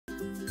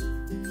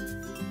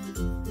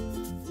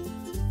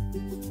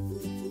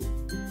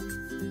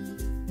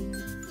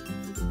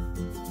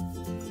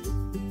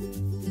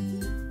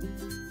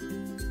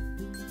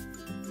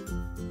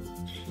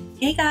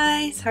Hey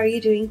guys, how are you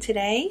doing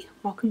today?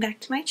 Welcome back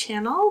to my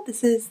channel.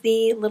 This is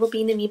the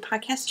Littlebean and Me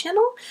podcast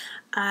channel.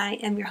 I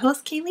am your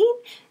host, Kayleen,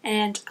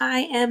 and I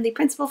am the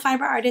principal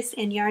fiber artist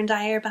and yarn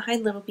dyer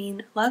behind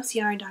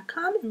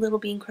LittleBeanLovesYarn.com and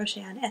Littlebean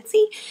Crochet on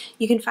Etsy.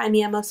 You can find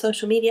me on most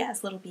social media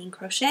as Littlebean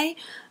Crochet,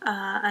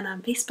 and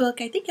on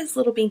Facebook I think as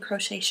Littlebean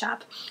Crochet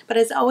Shop. But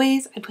as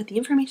always, I put the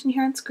information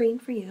here on screen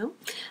for you.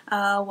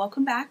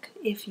 Welcome back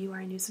if you are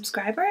a new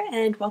subscriber,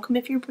 and welcome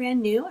if you're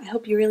brand new. I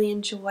hope you really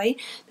enjoy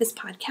this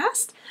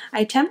podcast. I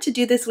attempt to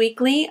do this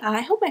weekly.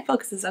 I hope my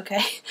focus is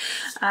okay.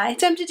 I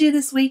attempt to do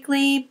this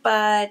weekly,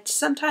 but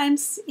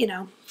sometimes, you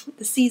know,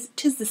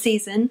 tis the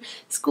season.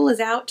 School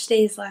is out.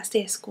 Today is the last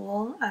day of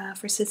school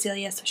for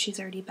Cecilia, so she's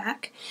already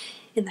back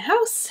in the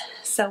house.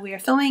 So we are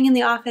filming in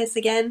the office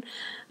again.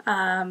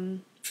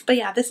 But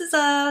yeah, this is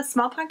a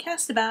small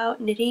podcast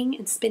about knitting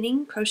and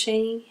spinning,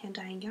 crocheting, hand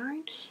dyeing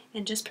yarn,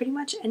 and just pretty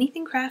much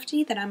anything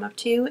crafty that I'm up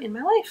to in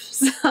my life.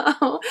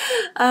 So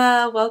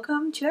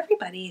welcome to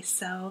everybody.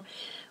 So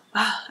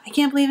wow, I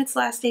can't believe it's the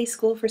last day of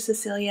school for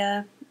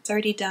Cecilia. It's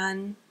already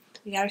done.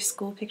 We got our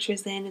school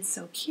pictures in. It's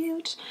so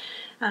cute.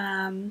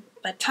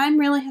 But time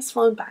really has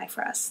flown by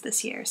for us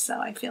this year, so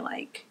I feel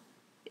like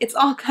it's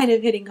all kind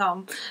of hitting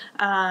home.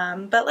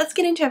 But let's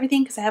get into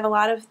everything because I have a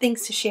lot of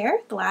things to share.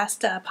 The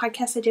last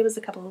podcast I did was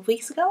a couple of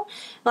weeks ago.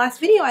 The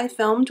last video I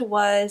filmed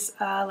was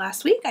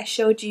last week. I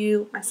showed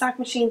you my sock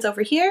machines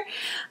over here,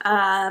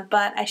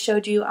 but I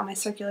showed you on my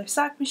circular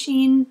sock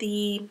machine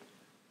the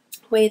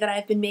way that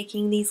I've been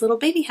making these little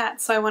baby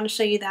hats, so I want to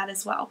show you that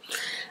as well.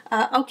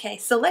 Okay,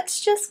 so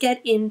let's just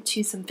get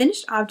into some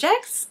finished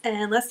objects,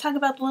 and let's talk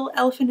about the little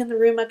elephant in the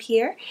room up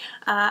here.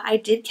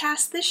 I did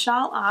cast this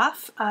shawl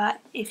off.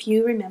 If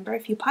you remember, a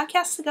few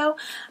podcasts ago,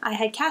 I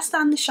had cast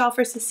on the shawl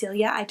for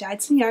Cecilia. I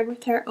dyed some yarn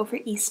with her over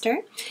Easter,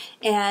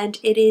 and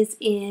it is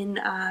in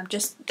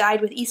just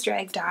dyed with Easter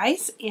egg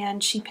dyes,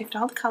 and she picked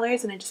all the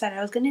colors, and I decided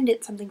I was going to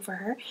knit something for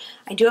her.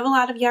 I do have a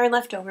lot of yarn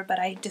left over, but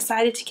I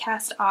decided to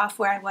cast off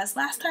where I was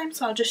last time,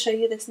 so I'll just show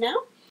you this now.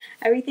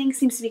 Everything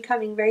seems to be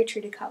coming very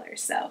true to color.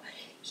 So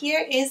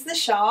here is the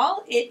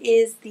shawl. It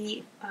is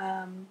the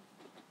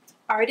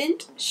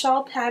Ardent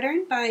Shawl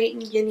pattern by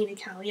Yanina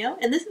Callio,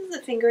 and this is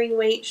a fingering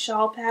weight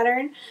shawl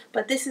pattern,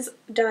 but this is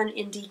done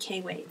in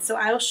DK weight. So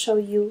I will show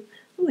you.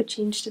 Ooh, I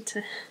changed it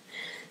to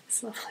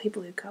this lovely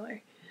blue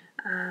color.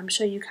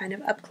 Show you kind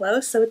of up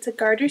close. So it's a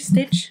garter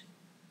stitch.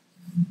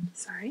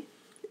 Sorry,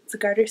 it's a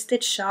garter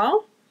stitch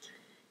shawl,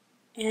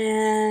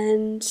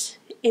 and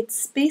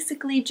it's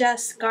basically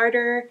just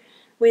garter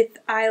with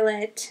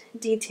eyelet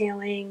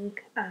detailing,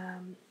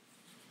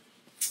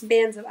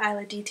 bands of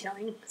eyelet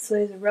detailing. So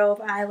there's a row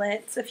of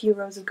eyelets, a few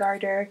rows of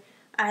garter,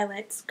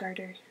 eyelets,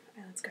 garter,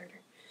 eyelets,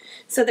 garter.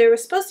 So there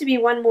was supposed to be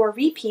one more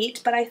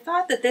repeat, but I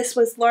thought that this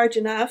was large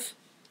enough.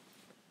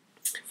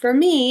 For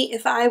me,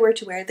 if I were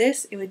to wear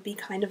this, it would be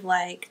kind of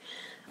like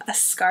a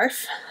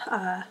scarf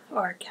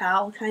or a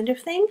cowl kind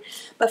of thing.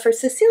 But for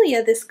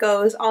Cecilia, this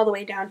goes all the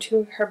way down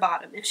to her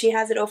bottom. If she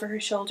has it over her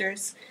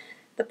shoulders,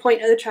 the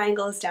point of the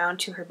triangle is down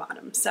to her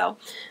bottom. So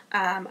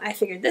I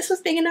figured this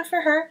was big enough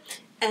for her,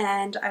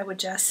 and I would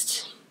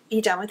just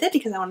be done with it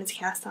because I wanted to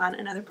cast on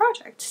another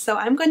project. So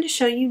I'm going to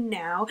show you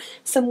now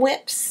some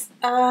whips.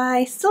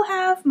 I still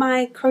have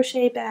my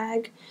crochet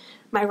bag.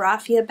 My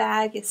raffia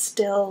bag is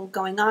still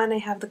going on. I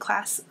have the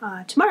class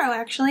tomorrow,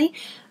 actually.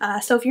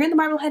 So if you're in the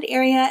Marblehead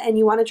area and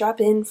you want to drop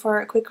in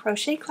for a quick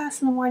crochet class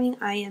in the morning,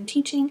 I am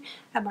teaching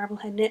at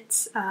Marblehead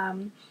Knits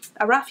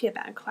a raffia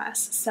bag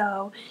class.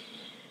 So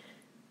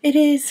it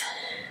is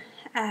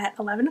at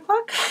 11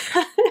 o'clock, if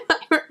I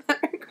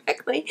remember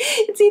correctly.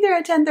 It's either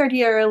at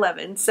 10:30 or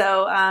 11.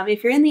 So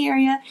if you're in the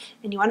area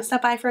and you want to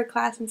stop by for a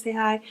class and say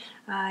hi,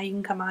 you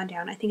can come on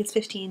down. I think it's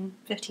 15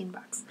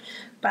 bucks.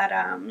 But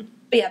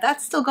yeah,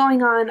 that's still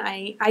going on.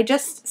 I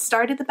just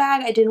started the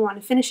bag. I didn't want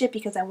to finish it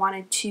because I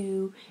wanted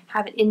to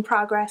have it in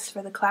progress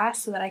for the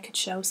class so that I could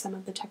show some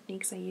of the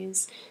techniques I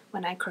use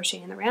when I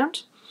crochet in the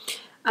round.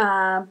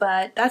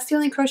 But that's the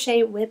only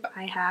crochet whip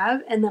I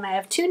have. And then I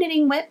have two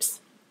knitting whips.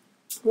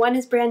 One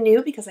is brand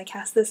new because I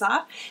cast this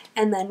off,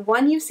 and then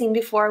one you've seen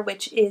before,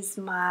 which is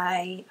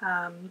my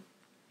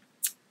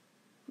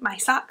my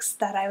socks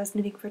that I was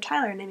knitting for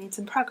Tyler, and I made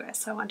some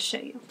progress, so I want to show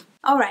you.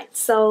 Alright,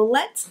 so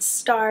let's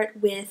start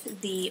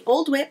with the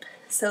old whip.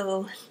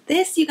 So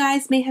this you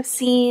guys may have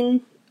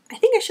seen, I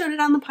think I showed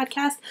it on the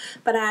podcast,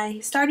 but I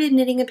started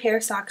knitting a pair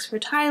of socks for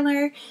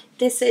Tyler.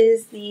 This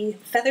is the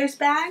feathers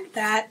bag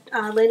that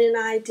Lynn and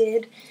I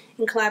did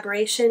in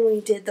collaboration. We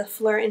did the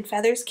Fleur and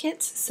Feathers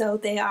kits, so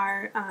they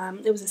are,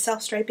 it was a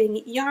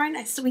self-striping yarn.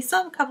 We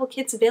still have a couple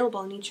kits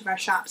available in each of our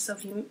shops, so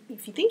if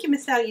you think you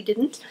missed out, you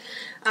didn't.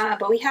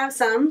 But we have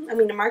some. I'm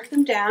going to mark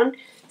them down.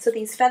 So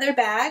these feather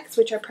bags,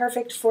 which are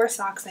perfect for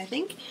socks, I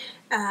think.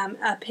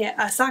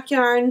 A sock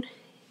yarn,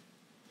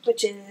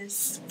 which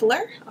is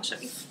Fleur. I'll show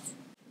you.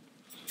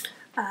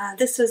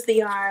 This was the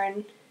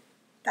yarn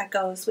that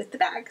goes with the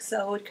bag.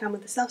 So it would come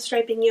with the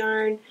self-striping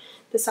yarn,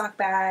 the sock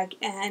bag,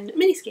 and a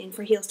mini skein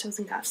for heels, toes,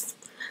 and cuffs.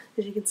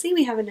 As you can see,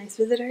 we have a nice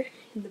visitor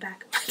in the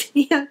back of my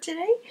video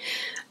today.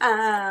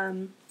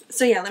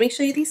 So yeah, let me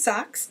show you these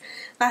socks.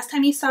 Last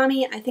time you saw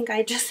me, I think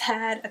I just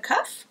had a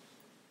cuff.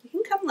 You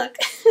can come look.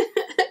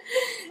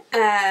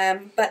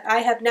 But I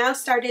have now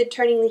started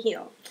turning the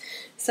heel.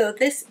 So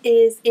this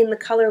is in the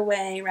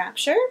colorway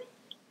Rapture.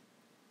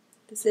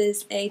 This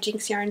is a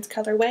Gynx Yarns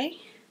colorway.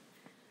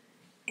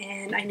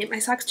 And I knit my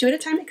socks 2 at a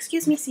time.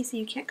 Excuse me, Cece,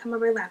 you can't come on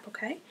my lap,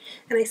 okay?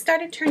 And I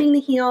started turning the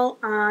heel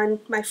on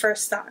my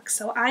first sock.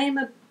 So I'm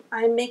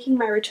making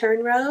my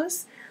return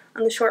rows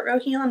on the short row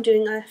heel. I'm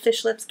doing a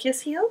fish lips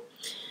kiss heel.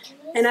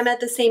 And I'm at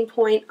the same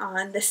point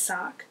on this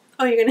sock.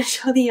 Oh, you're going to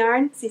show the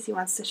yarn? Cece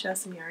wants to show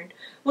some yarn.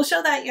 We'll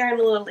show that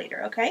yarn a little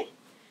later, okay?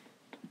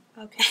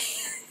 Okay.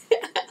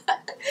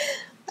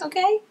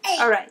 Okay?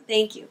 Alright,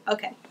 thank you.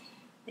 Okay.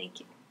 Thank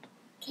you.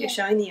 You're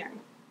showing the yarn.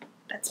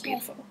 That's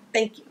beautiful.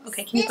 Thank you.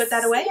 Okay, can you put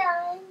that away? This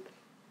yarn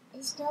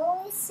is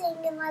always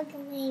singing like a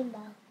rainbow.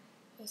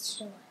 It's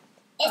short.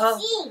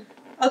 It's ink.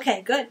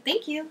 Okay, good.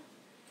 Thank you.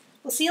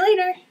 We'll see you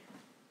later.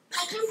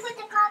 I can put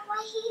the clock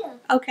right here.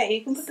 Okay,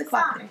 you can put the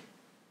clock there.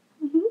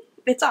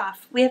 It's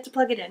off. We have to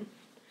plug it in.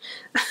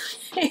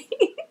 Okay,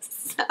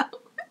 so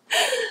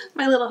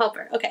my little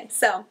helper. Okay,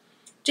 so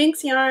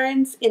Gynx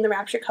yarns in the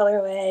Rapture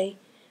colorway,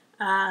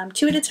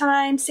 2 at a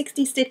time,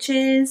 60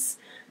 stitches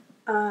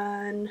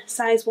on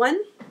size 1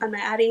 on my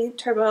Addy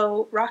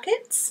Turbo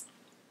Rockets.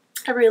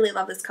 I really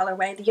love this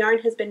colorway. The yarn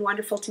has been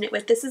wonderful to knit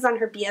with. This is on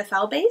her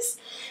BFL base,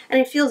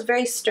 and it feels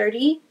very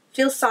sturdy.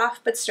 Feels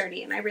soft but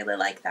sturdy, and I really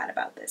like that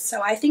about this.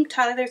 So I think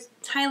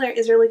Tyler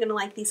is really going to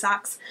like these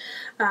socks.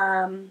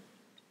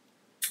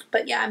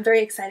 But yeah, I'm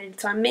very excited.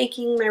 So I'm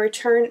making my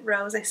return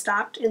rows. I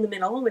stopped in the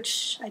middle,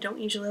 which I don't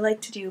usually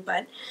like to do,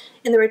 but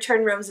in the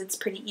return rows it's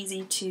pretty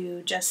easy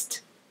to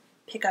just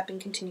pick up and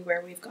continue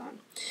where we've gone.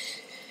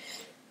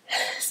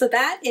 So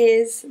that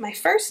is my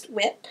first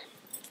whip.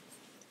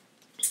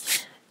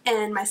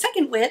 And my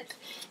second whip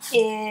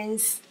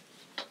is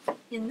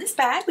in this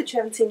bag, which you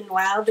haven't seen in a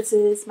while. This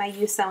is my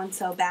You So and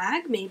So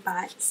bag made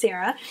by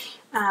Sarah.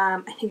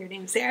 I think her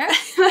name is Sarah,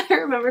 if I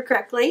remember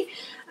correctly.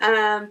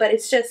 But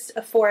it's just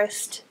a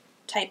forest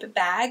type of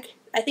bag.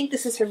 I think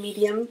this is her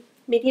medium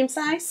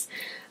size.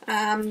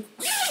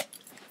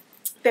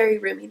 Very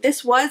roomy.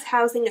 This was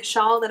housing a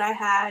shawl that I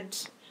had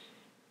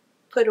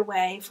put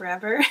away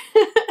forever.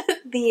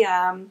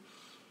 The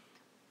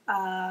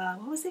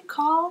what was it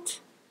called?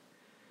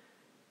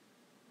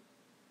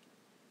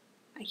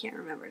 I can't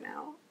remember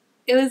now.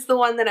 It was the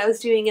one that I was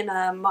doing in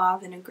a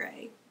mauve and a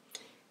gray.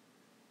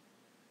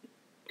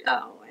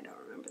 Oh, I don't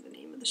remember the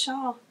name of the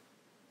shawl.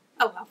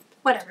 Oh well,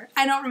 whatever.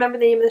 I don't remember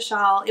the name of the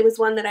shawl. It was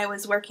one that I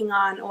was working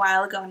on a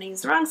while ago and I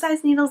used the wrong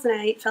size needles and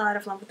I fell out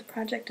of love with the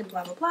project and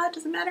blah blah blah. It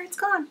doesn't matter, it's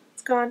gone.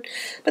 It's gone.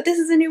 But this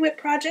is a new whip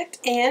project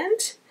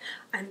and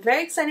I'm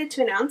very excited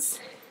to announce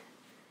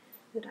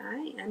that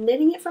I am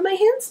knitting it from my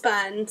hand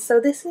spun. So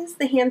this is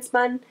the hand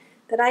spun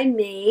that I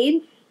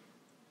made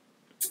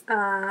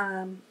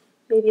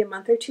maybe a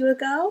month or 2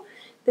 ago.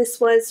 This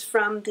was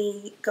from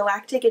the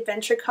Galactic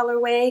Adventure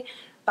colorway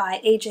by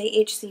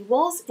AJHC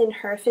Wools in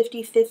her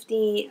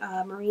 50/50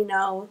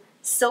 merino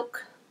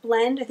silk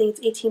blend. I think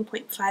it's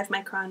 18.5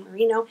 micron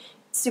merino.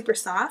 It's super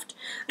soft.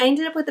 I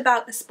ended up with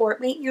about a sport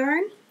weight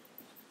yarn,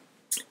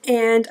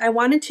 and I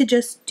wanted to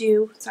just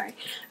do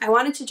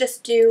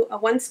a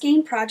one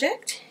skein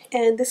project,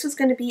 and this was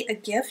going to be a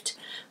gift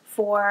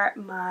for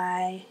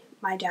my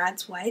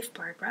dad's wife,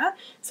 Barbara.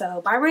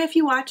 So Barbara, if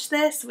you watch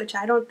this, which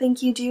I don't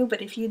think you do,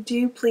 but if you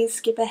do, please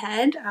skip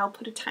ahead. I'll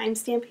put a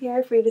timestamp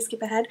here for you to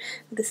skip ahead.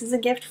 This is a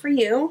gift for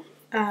you.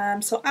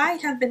 So I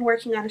have been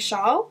working on a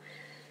shawl.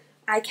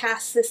 I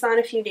cast this on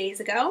a few days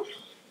ago.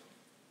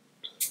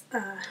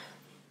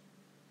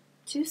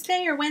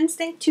 Tuesday or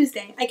Wednesday?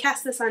 Tuesday. I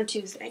cast this on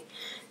Tuesday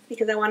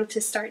because I wanted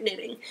to start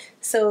knitting.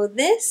 So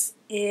this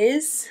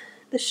is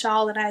the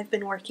shawl that I've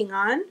been working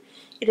on.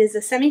 It is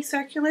a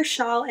semicircular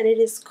shawl and it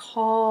is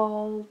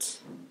called,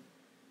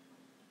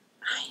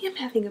 I am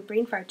having a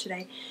brain fart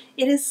today.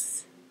 It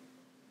is,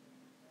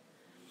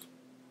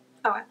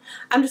 oh,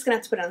 I'm just going to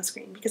have to put it on the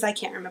screen because I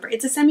can't remember.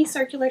 It's a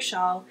semicircular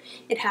shawl.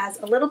 It has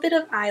a little bit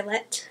of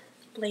eyelet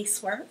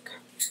lace work.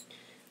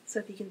 So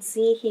if you can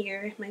see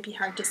here, it might be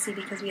hard to see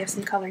because we have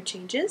some color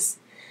changes.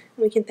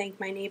 And we can thank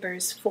my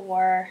neighbors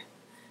for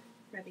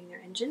revving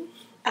their engine.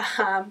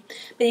 But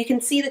you can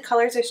see the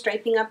colors are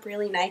striping up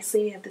really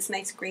nicely. We have this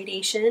nice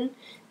gradation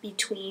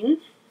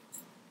between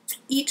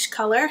each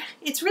color.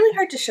 It's really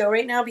hard to show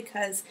right now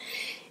because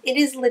it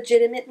is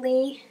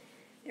legitimately,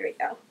 there we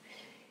go.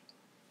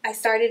 I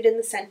started in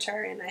the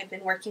center and I've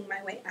been working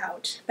my way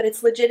out, but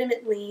it's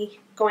legitimately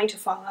going to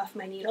fall off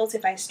my needles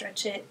if I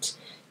stretch it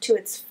to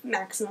its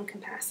maximum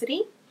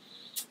capacity.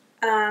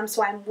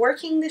 So I'm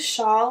working this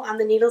shawl on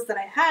the needles that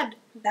I had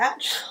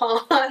that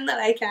shawl on that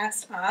I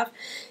cast off.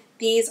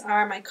 These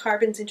are my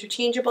Carbons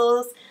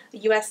Interchangeables,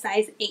 US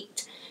size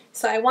 8.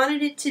 So I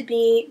wanted it to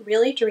be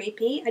really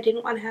drapey. I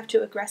didn't want to have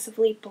to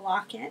aggressively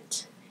block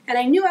it. And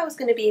I knew I was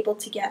going to be able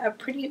to get a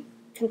pretty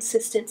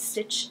consistent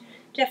stitch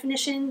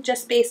definition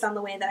just based on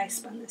the way that I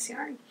spun this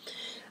yarn.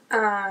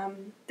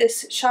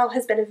 This shawl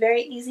has been a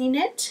very easy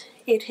knit.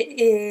 It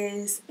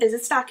is a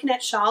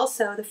stockinette shawl,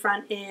 so the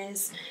front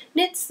is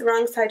knits, the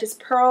wrong side is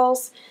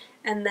purls,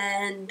 and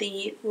then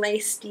the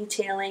lace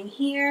detailing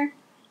here,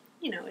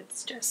 you know,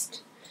 it's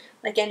just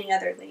like any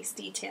other lace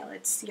detail.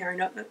 It's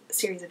a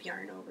series of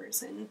yarn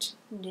overs and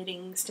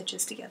knitting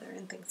stitches together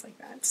and things like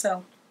that.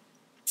 So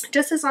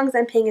just as long as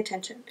I'm paying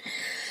attention.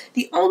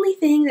 The only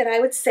thing that I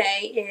would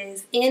say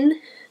is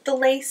in the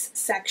lace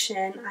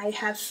section, I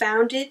have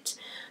found it,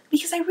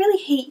 because I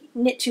really hate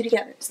knit two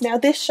togethers. Now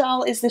this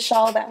shawl is the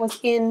shawl that was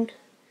in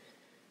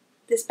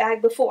this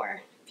bag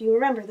before, if you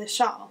remember this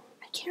shawl.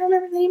 I can't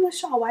remember the name of the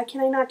shawl, why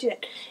can I not do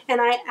it?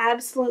 And I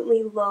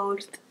absolutely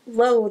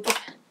loathe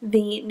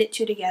the knit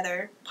two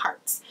together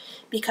parts,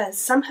 because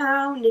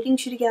somehow knitting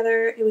two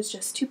together, it was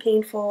just too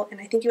painful, and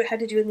I think it had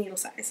to do with needle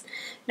size.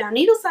 Now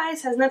needle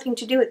size has nothing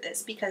to do with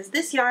this, because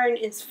this yarn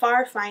is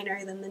far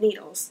finer than the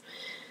needles.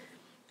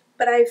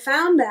 But I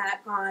found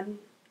that on,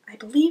 I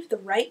believe, the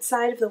right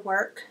side of the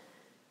work,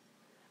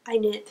 I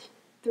knit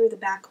through the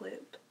back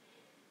loop.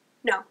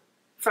 No,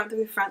 through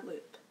the front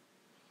loop.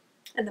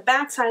 And the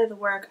back side of the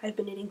work, I've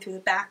been knitting through the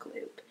back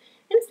loop.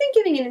 And it's been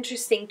giving an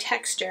interesting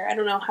texture. I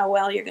don't know how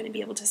well you're going to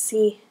be able to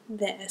see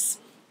this.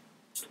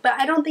 But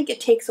I don't think it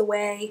takes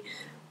away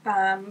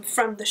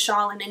from the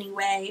shawl in any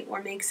way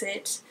or makes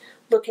it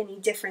look any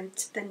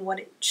different than what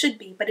it should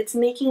be. But it's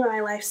making my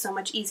life so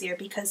much easier,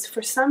 because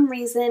for some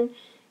reason,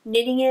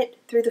 knitting it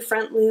through the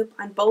front loop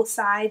on both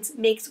sides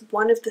makes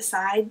one of the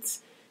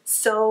sides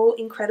so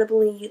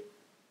incredibly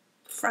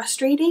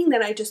frustrating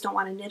that I just don't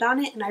want to knit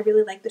on it, and I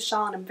really like the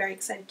shawl and I'm very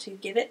excited to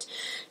give it.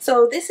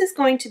 So this is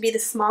going to be the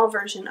small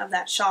version of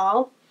that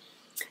shawl,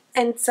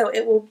 and so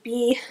it will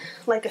be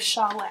like a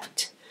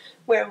shawlette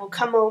where it will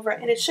come over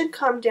and it should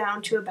come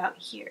down to about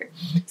here.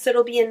 So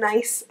it'll be a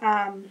nice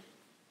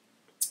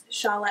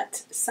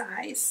shawlette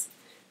size.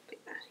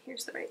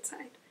 Here's the right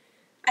side.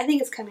 I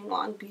think it's coming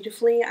along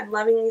beautifully. I'm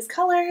loving these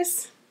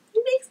colors.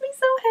 It makes me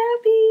so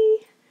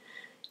happy.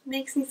 It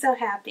makes me so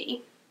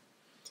happy.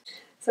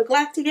 So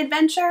Galactic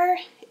Adventure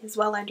is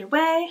well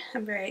underway.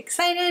 I'm very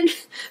excited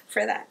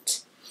for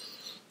that.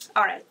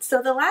 Alright,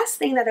 so the last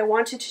thing that I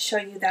wanted to show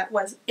you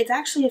it's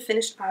actually a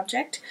finished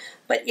object,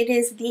 but it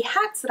is the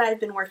hats that I've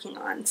been working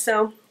on.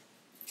 So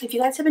if you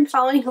guys have been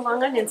following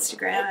along on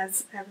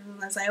Instagram,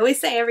 as I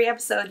always say every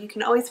episode, you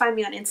can always find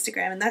me on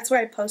Instagram, and that's where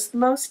I post the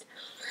most.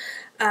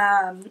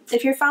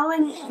 If you're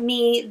following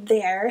me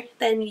there,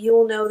 then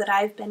you'll know that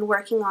I've been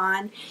working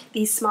on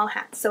these small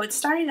hats. So it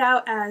started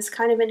out as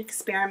kind of an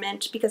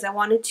experiment because I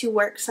wanted to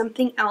work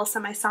something else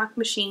on my sock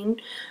machine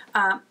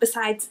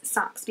besides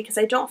socks, because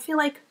I don't feel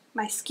like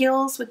my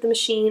skills with the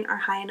machine are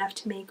high enough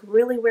to make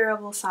really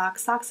wearable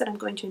socks that I'm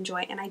going to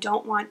enjoy, and I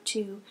don't want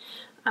to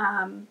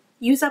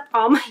use up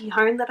all my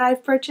yarn that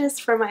I've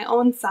purchased for my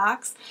own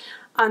socks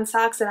on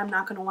socks that I'm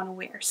not going to want to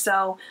wear.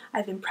 So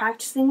I've been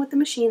practicing with the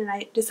machine, and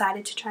I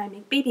decided to try and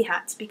make baby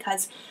hats,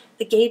 because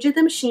the gauge of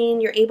the machine,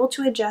 you're able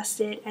to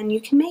adjust it, and you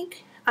can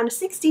make, on a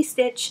 60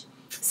 stitch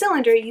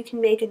cylinder, you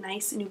can make a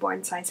nice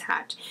newborn size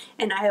hat.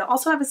 And I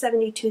also have a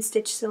 72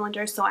 stitch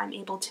cylinder, so I'm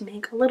able to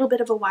make a little bit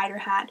of a wider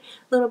hat,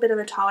 a little bit of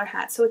a taller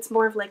hat, so it's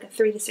more of like a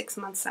 3 to 6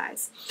 month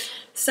size.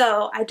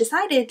 So I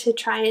decided to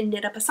try and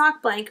knit up a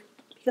sock blank,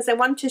 because I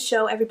wanted to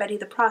show everybody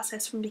the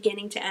process from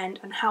beginning to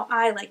end on how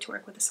I like to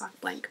work with a sock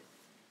blank.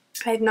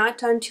 I have not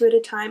done 2 at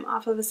a time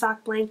off of a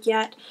sock blank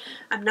yet.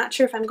 I'm not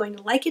sure if I'm going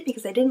to like it,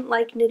 because I didn't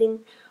like knitting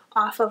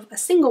off of a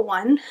single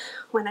one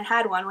when I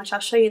had one, which I'll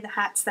show you the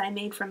hats that I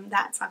made from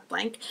that sock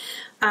blank.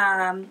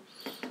 And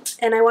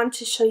I wanted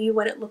to show you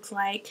what it looks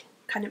like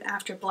kind of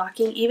after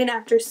blocking, even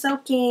after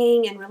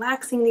soaking and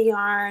relaxing the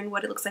yarn,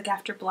 what it looks like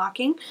after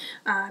blocking,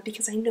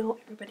 because I know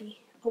everybody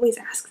always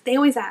asks.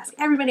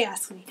 Everybody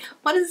asks me,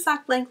 what does a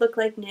sock blank look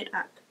like knit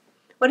up?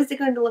 What is it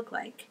going to look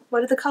like?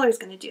 What are the colors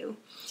going to do?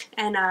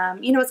 And,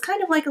 you know, it's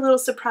kind of like a little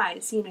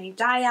surprise. You know, you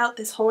dye out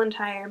this whole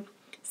entire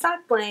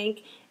sock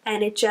blank,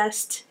 and it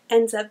just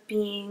ends up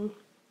being,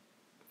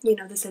 you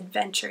know, this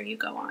adventure you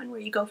go on, where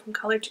you go from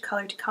color to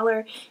color to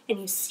color, and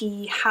you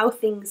see how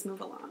things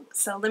move along.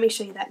 So let me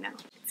show you that now.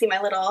 See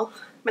my little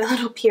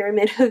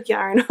pyramid of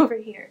yarn over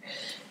here.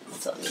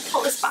 So let me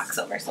pull this box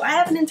over. So I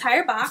have an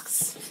entire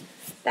box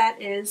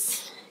that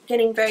is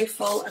getting very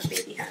full of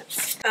baby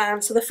hats.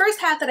 So the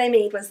first hat that I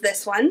made was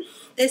this one.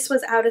 This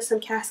was out of some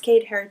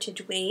Cascade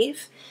Heritage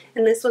Wave,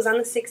 and this was on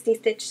the 60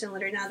 stitch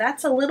cylinder. Now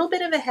that's a little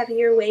bit of a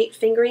heavier weight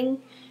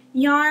fingering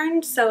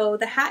yarn, so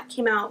the hat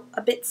came out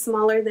a bit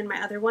smaller than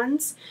my other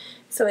ones.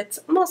 So it's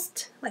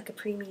almost like a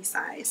preemie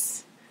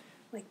size,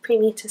 like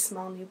preemie to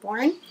small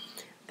newborn.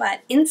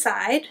 But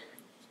inside,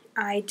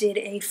 I did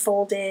a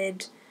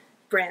folded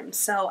brim.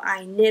 So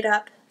I knit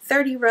up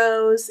 30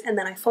 rows, and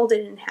then I folded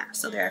it in half.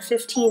 So there are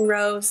 15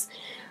 rows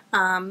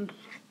in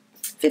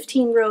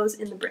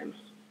the brim.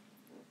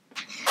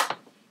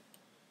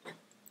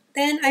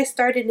 Then I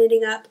started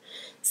knitting up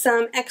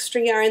some extra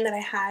yarn that I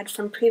had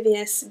from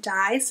previous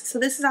dyes. So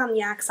this is on the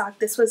yak sock.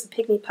 This was a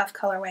Pygmy Puff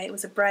colorway. It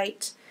was a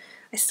bright,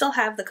 I still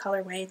have the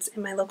colorway. It's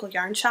in my local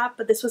yarn shop,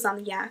 but this was on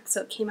the yak, so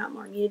it came out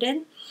more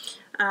muted.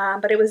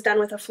 But it was done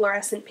with a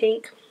fluorescent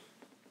pink.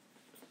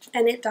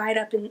 and it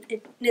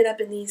knit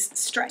up in these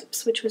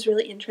stripes, which was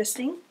really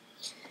interesting.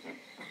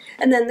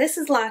 And then this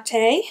is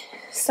latte.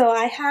 So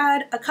I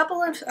had a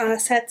couple of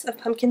sets of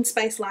pumpkin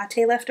spice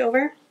latte left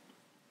over,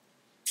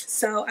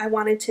 so I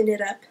wanted to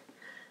knit up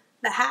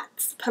the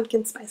hats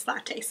pumpkin spice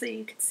latte so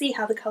you could see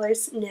how the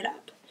colors knit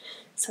up.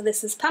 So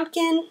this is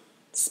pumpkin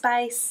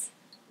spice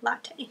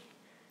latte.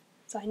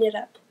 So I knit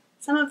up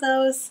some of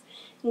those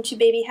into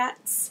baby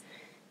hats.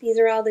 These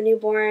are all the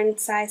newborn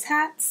size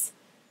hats.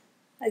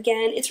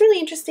 Again, it's really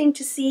interesting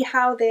to see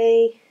how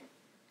they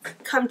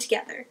come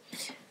together.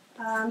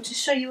 To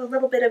show you a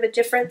little bit of a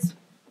difference.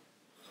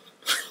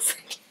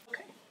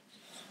 Okay.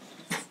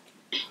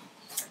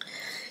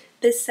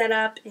 This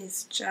setup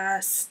is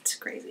just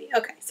crazy.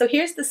 Okay, so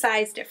here's the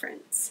size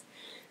difference.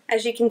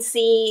 As you can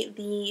see,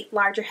 the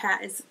larger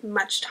hat is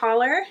much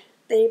taller.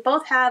 They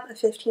both have a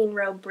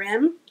 15-row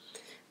brim,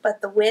 but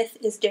the width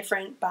is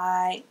different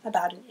by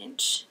about an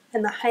inch,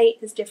 and the height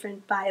is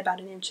different by about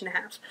 1.5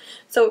 inches.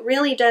 So it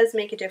really does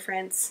make a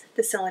difference,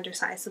 the cylinder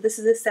size. So this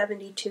is a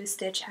 72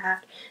 stitch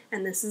hat,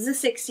 and this is a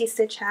 60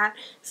 stitch hat.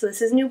 So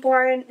this is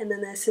newborn, and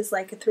then this is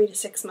like a 3 to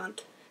 6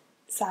 month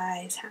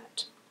size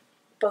hat,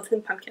 both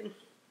in pumpkin.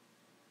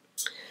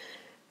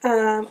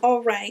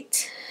 All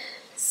right,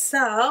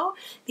 so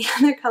the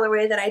other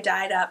colorway that I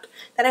dyed up,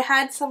 that I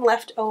had some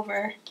left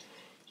over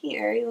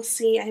here, you'll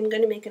see I'm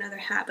going to make another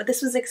hat, but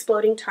this was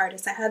Exploding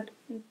TARDIS. I had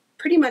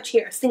pretty much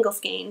here a single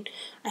skein.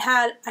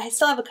 I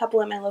still have a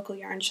couple at my local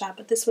yarn shop,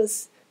 but this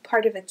was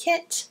part of a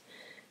kit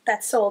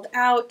that sold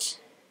out,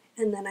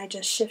 and then I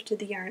just shifted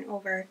the yarn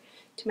over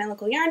to my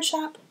local yarn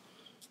shop.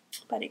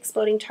 But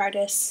Exploding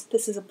TARDIS,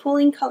 this is a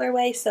pooling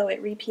colorway, so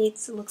it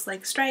repeats. It looks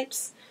like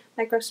stripes,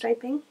 micro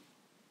striping.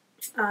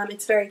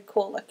 It's very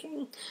cool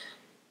looking.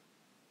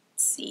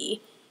 Let's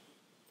see.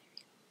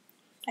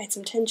 I had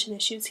some tension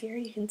issues here,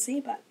 you can see,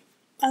 but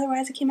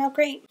otherwise it came out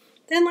great.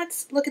 Then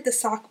let's look at the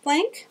sock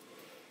blank.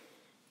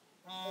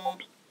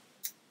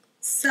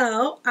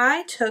 So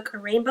I took a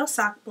rainbow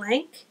sock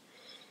blank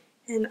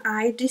and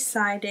I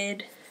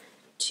decided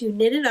to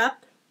knit it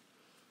up.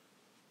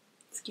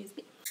 Excuse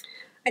me.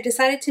 I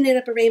decided to knit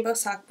up a rainbow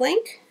sock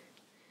blank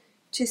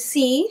to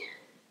see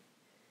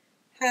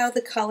how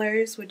the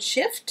colors would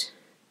shift.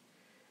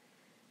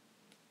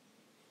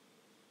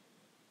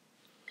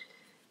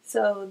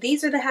 So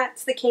these are the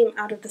hats that came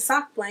out of the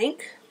sock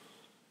blank,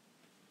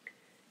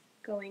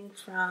 going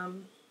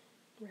from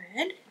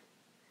red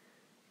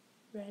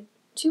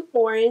to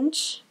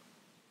orange,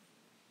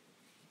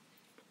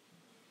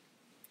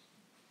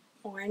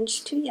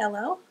 orange to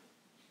yellow,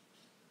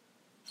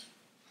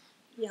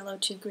 yellow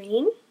to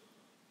green,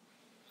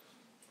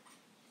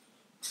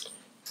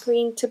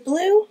 green to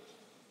blue,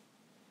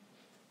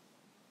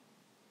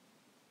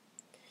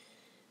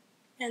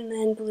 and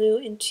then blue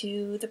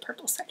into the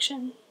purple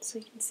section so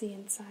you can see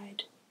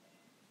inside.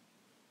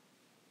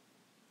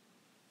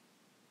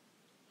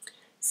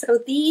 So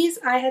these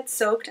I had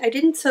soaked. I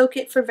didn't soak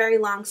it for very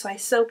long, so I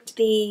soaked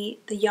the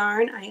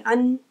yarn. I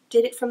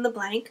undid it from the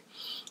blank.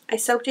 I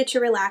soaked it to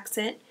relax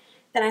it.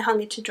 Then I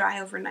hung it to dry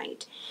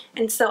overnight.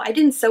 And so I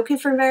didn't soak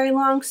it for very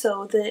long,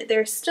 so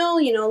there's still,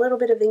 you know, a little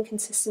bit of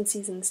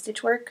inconsistencies in the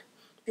stitch work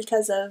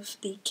because of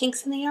the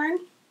kinks in the yarn.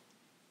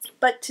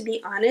 But to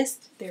be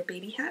honest, they're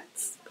baby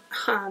hats.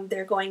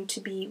 They're going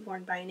to be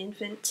worn by an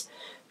infant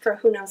for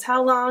who knows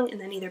how long, and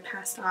then either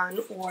passed on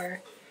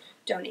or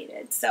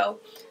donated.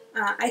 So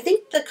I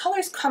think the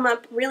colors come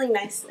up really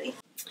nicely.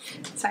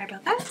 Sorry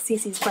about that,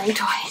 Cece's playing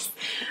toys.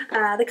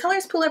 The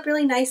colors pull up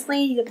really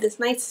nicely. You have this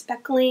nice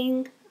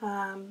speckling.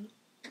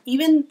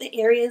 Even the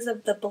areas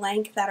of the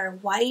blank that are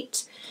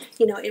white,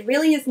 you know, it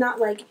really is not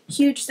like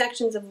huge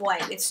sections of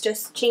white. It's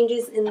just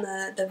changes in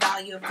the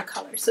value of the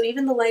color. So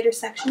even the lighter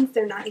sections,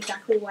 they're not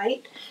exactly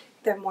white.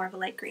 They're more of a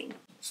light green.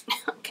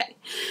 Okay,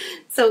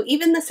 so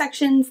even the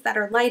sections that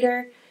are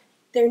lighter,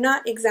 they're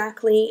not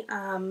exactly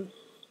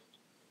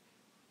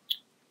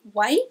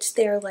white.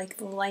 They're like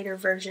the lighter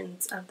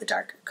versions of the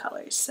darker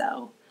colors.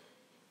 So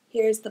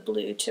here's the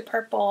blue to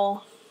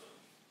purple,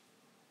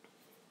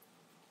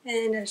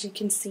 and as you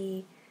can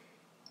see,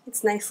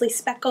 it's nicely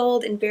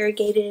speckled and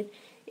variegated.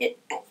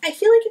 I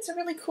feel like it's a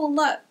really cool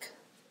look.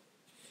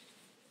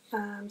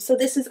 So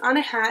this is on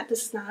a hat.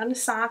 This is not on a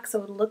sock,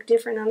 so it'll look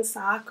different on a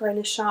sock or in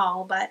a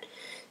shawl, but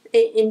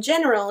in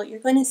general,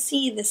 you're going to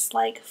see this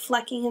like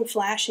flecking and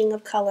flashing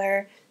of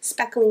color,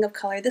 speckling of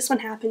color. This one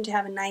happened to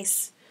have a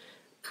nice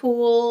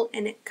pool,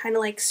 and it kind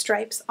of like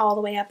stripes all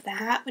the way up the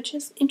hat, which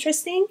is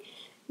interesting.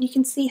 You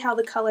can see how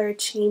the color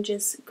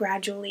changes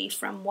gradually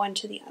from one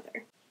to the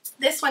other.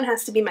 This one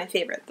has to be my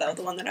favorite, though.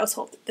 The one that I was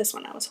holding, this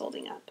one I was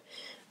holding up,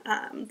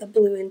 the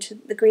blue into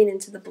the green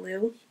into the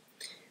blue,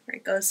 where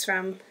it goes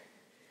from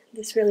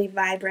this really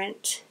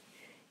vibrant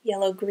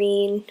yellow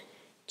green,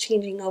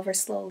 changing over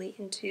slowly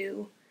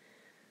into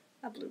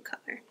a blue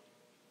color.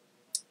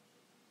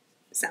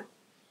 So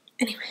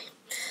anyway,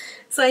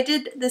 so I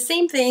did the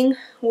same thing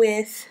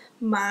with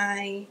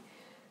my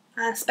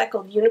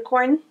speckled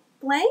unicorn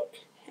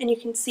blank, and you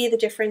can see the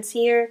difference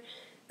here.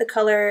 The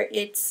color,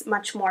 it's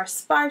much more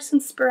sparse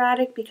and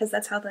sporadic because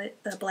that's how the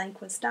blank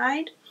was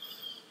dyed.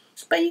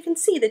 But you can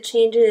see the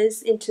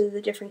changes into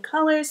the different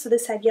colors. So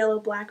this had yellow,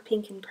 black,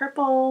 pink, and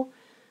purple.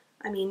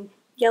 I mean,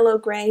 yellow,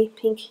 gray,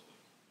 pink,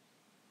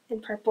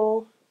 and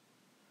purple.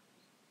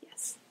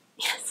 Yes,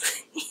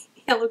 yes.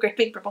 Yellow, gray,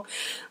 pink, purple.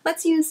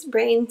 Let's use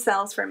brain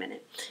cells for a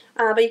minute.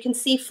 But you can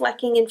see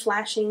flecking and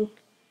flashing,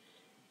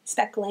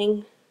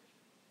 speckling,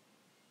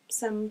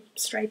 some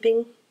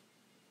striping.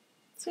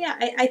 So yeah,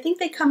 I think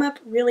they come up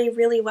really,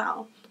 really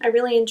well. I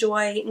really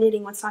enjoy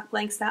knitting with sock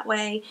blanks that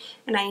way,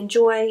 and I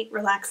enjoy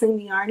relaxing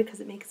the yarn because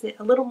it makes it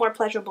a little more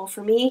pleasurable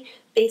for me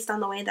based on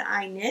the way that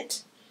I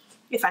knit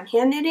if I'm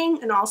hand knitting,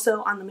 and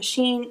also on the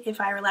machine. If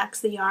I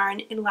relax the yarn,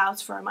 it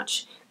allows for a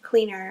much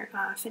cleaner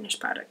finished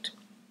product.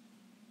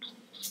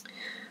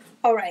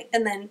 Alright,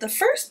 and then the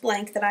first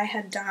blank that I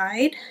had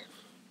dyed,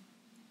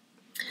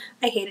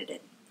 I hated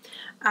it.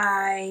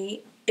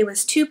 It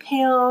was too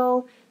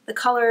pale. The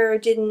color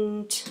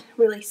didn't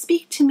really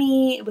speak to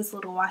me. It was a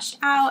little washed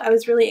out. I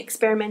was really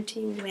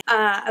experimenting with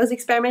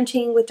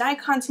dye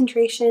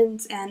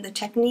concentrations and the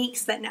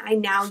techniques that I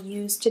now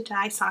use to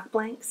dye sock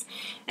blanks.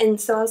 And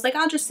so I was like,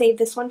 I'll just save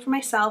this one for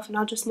myself and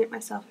I'll just knit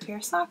myself a pair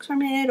of socks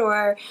from it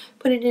or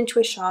put it into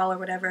a shawl or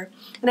whatever.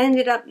 And I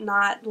ended up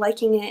not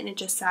liking it and it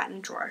just sat in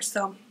a drawer.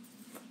 So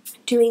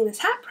doing this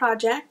hat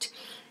project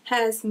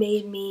has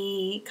made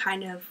me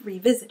kind of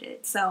revisit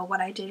it. So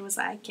what I did was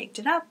I caked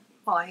it up.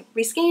 Well, I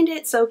reskeined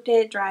it, soaked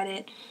it, dried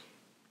it,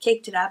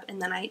 caked it up,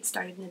 and then I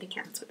started knitting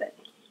hats with it.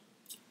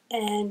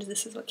 And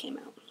this is what came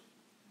out.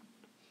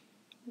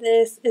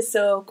 This is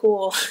so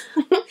cool.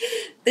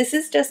 This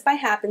is just by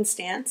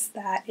happenstance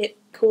that it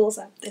pulls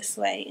up this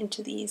way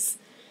into these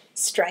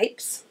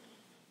stripes.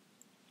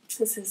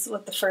 This is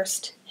what the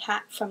first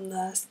hat from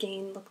the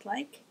skein looked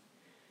like.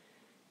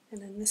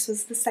 And then this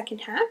was the second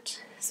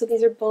hat. So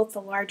these are both the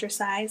larger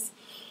size.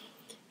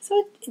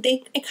 So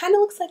it kind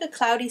of looks like a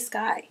cloudy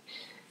sky.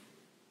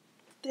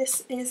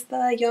 This is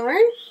the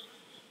yarn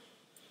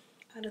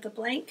out of the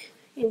blank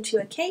into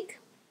a cake.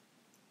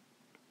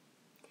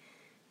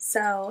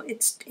 So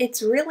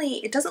it's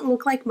really, it doesn't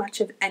look like much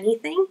of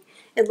anything.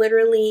 It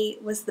literally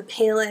was the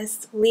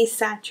palest, least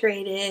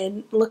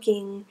saturated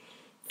looking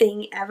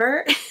thing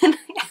ever. And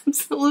I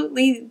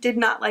absolutely did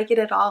not like it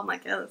at all. I'm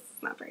like, oh, this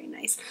is not very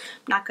nice.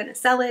 I'm not going to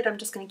sell it. I'm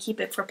just going to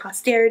keep it for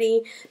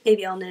posterity.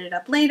 Maybe I'll knit it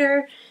up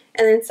later.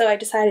 And then so I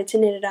decided to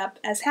knit it up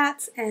as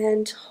hats,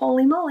 and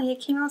holy moly, it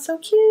came out so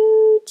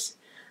cute.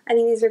 I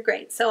think these are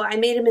great. So I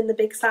made them in the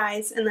big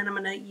size, and then I'm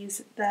going to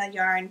use the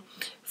yarn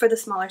for the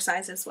smaller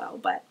size as well.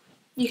 But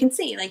you can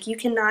see, like, you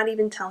cannot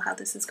even tell how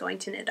this is going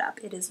to knit up.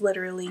 It is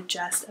literally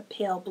just a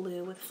pale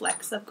blue with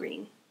flecks of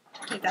green.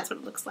 Like, that's what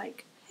it looks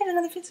like. Hey,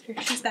 another visitor.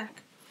 She's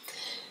back.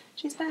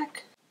 She's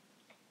back.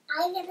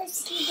 I gotta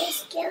see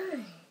this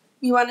yarn.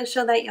 You want to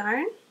show that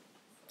yarn?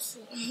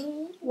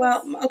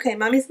 Well, okay,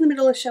 Mommy's in the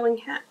middle of showing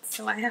hats,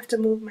 so I have to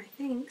move my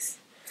things.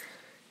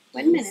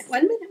 1 minute,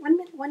 1 minute, 1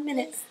 minute, 1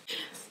 minute.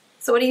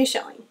 So what are you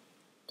showing?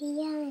 The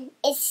yarn.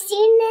 It's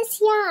seen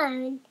this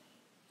yarn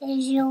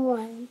is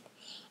yours.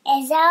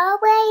 It's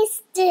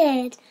always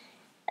did.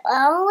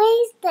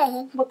 Always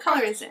did. What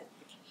color is it?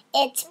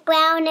 It's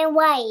brown and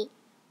white.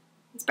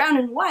 It's brown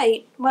and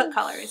white? What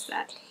color is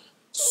that?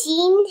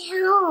 Seen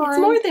yarn. It's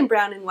more than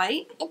brown and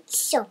white. It's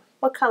so.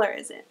 What color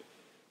is it?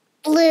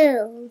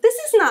 Blue. This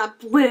is not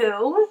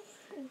blue.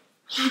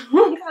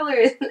 What color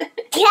is it?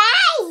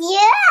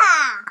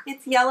 Yeah.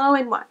 It's yellow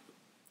and what?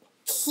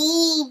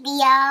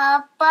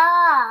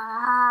 Alright.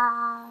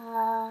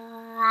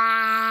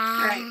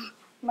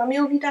 Mommy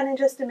will be done in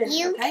just a minute,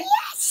 You okay?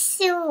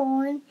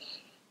 soon.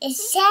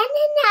 It's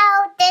sending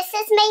out. This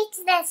is makes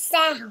the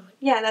sound.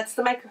 Yeah, that's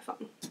the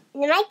microphone.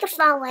 The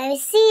microphone when we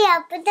see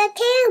up with the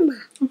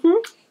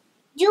camera.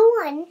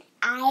 One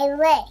I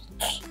like.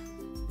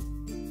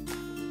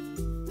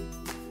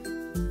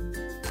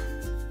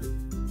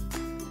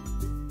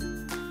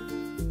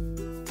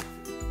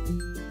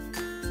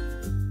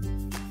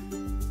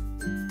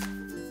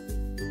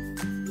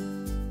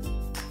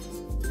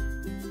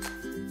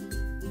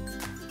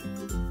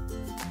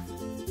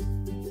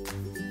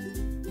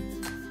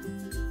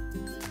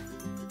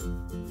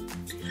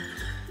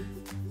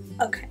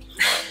 Okay.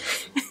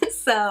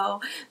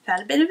 So, I've had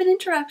a bit of an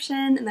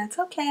interruption, and that's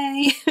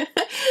okay.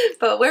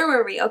 But where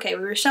were we? Okay,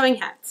 we were showing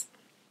hats.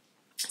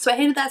 So I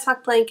hated that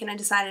sock blank, and I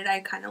decided I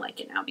kind of like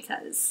it now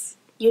because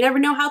you never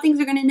know how things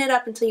are going to knit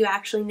up until you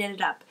actually knit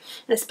it up.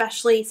 And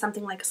especially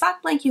something like a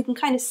sock blank, you can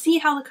kind of see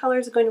how the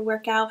colors are going to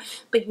work out,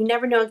 but you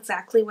never know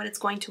exactly what it's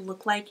going to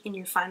look like in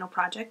your final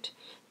project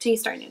until you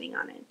start knitting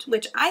on it,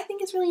 which I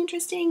think is really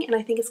interesting, and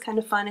I think it's kind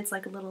of fun. It's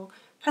like a little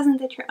present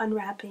that you're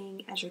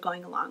unwrapping as you're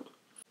going along.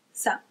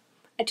 So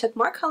I took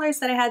more colors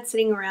that I had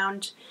sitting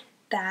around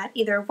that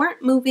either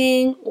weren't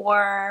moving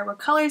or were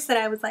colors that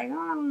I was like,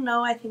 oh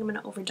no, I think I'm going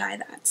to over dye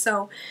that.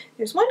 So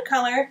there's one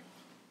color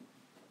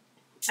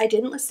I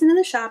didn't listen in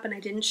the shop and I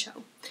didn't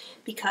show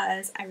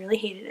because I really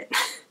hated it.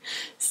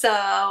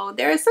 So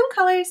there are some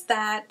colors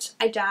that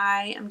I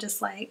dye, I'm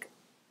just like,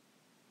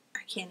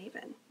 I can't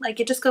even. Like,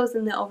 it just goes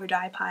in the over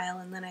dye pile,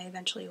 and then I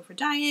eventually over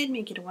dye it,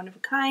 make it a one of a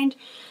kind,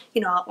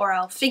 you know, or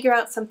I'll figure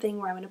out something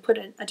where I'm going to put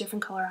a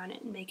different color on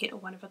it and make it a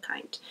one of a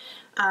kind.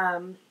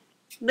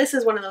 This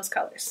is one of those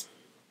colors.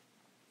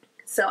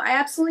 So I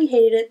absolutely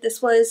hated it.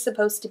 This was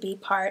supposed to be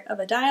part of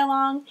a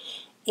dye-along,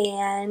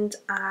 and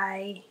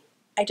I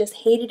just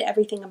hated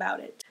everything about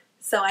it.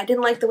 So I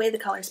didn't like the way the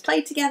colors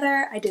played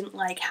together. I didn't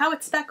like how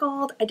it's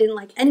speckled. I didn't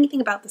like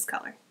anything about this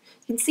color.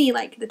 You can see,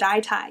 like, the dye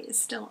tie is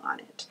still on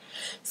it.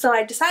 So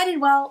I decided,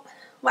 well,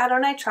 why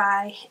don't I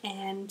try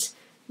and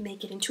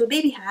make it into a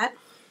baby hat,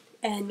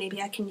 and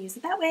maybe I can use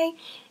it that way.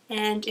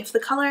 And if the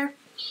color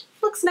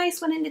looks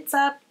nice when it knits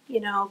up, you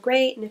know,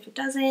 great. And if it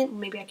doesn't,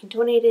 maybe I can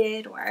donate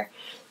it, or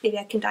maybe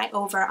I can dye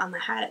over on the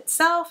hat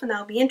itself, and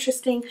that'll be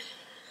interesting.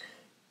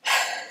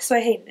 So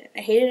I hated it.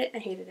 I hated it. I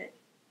hated it.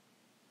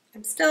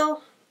 I'm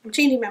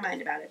changing my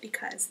mind about it,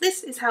 because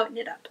this is how it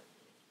knit up.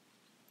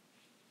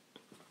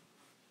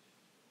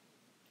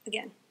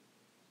 Again,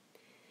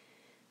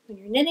 when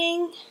you're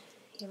knitting,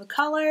 you have a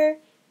color,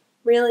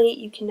 really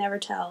you can never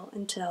tell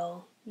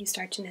until you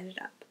start to knit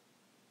it up.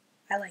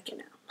 I like it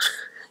now.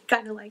 I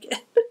kind of like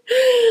it.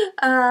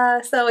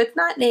 So it's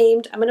not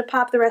named. I'm going to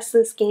pop the rest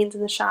of the skeins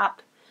in the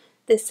shop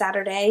this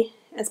Saturday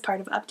as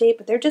part of update,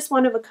 but they're just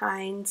one of a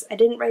kinds. I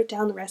didn't write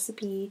down the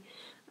recipe,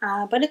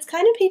 but it's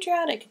kind of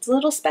patriotic. It's a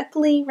little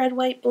speckly, red,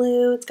 white,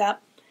 blue. It's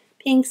got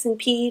pinks and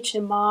peach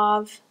and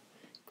mauve,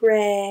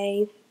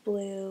 gray,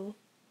 blue.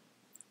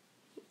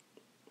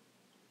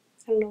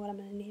 I don't know what I'm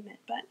going to name it,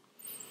 but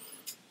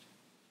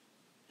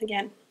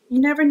again, you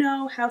never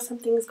know how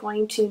something's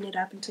going to knit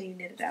up until you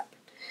knit it up.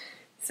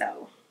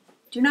 So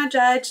do not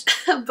judge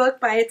a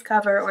book by its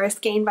cover or a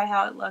skein by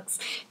how it looks.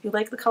 If you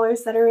like the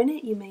colors that are in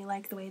it, you may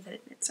like the way that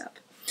it knits up.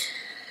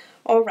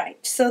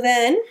 Alright, so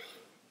then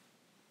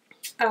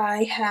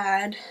I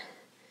had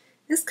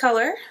this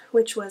color,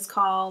 which was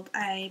called,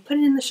 I put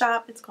it in the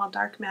shop, it's called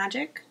Dark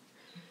Magic,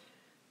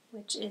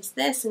 which is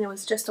this, and it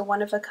was just a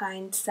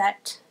one-of-a-kind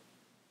set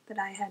that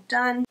I had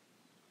done,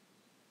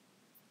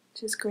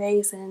 which is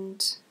grays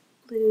and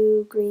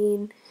blue,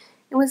 green.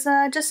 It was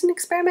just an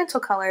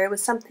experimental color. It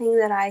was something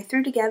that I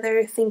threw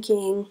together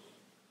thinking,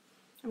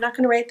 I'm not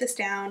going to write this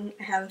down.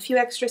 I have a few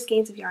extra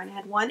skeins of yarn. I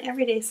had 1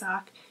 everyday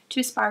sock,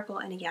 2 sparkle,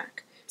 and a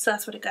yak. So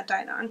that's what it got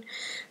dyed on.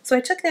 So I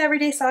took the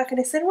everyday sock and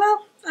I said,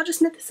 well, I'll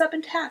just knit this up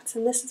into hats,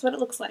 and this is what it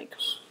looks like.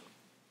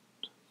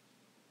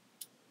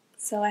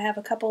 So I have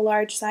a couple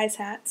large size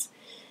hats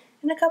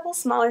and a couple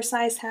smaller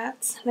size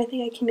hats, and I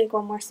think I can make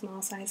one more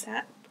small size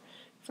hat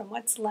from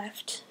what's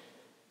left.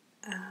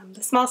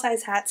 The small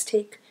size hats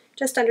take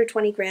just under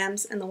 20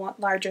 grams, and the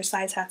larger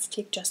size hats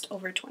take just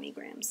over 20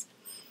 grams.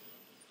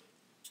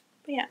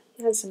 But yeah,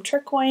 it has some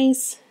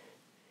turquoise,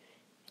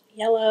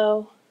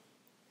 yellow,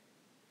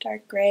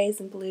 dark grays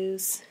and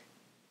blues.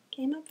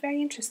 Came up very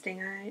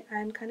interesting.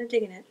 I'm kind of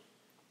digging it.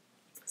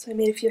 So I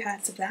made a few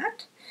hats of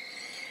that.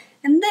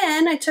 And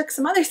then I took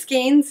some other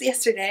skeins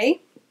yesterday.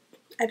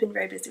 I've been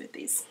very busy with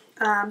these.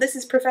 This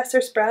is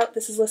Professor Sprout.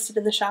 This is listed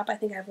in the shop. I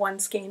think I have 1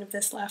 skein of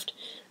this left.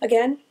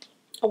 Again,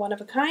 a one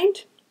of a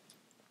kind.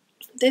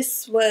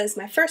 This was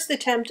my first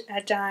attempt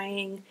at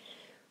dyeing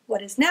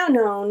what is now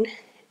known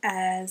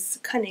as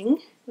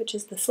Cunning, which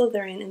is the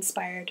Slytherin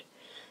inspired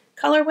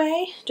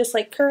colorway, just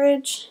like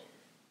Courage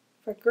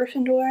for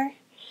Gryffindor,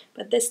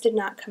 but this did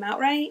not come out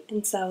right,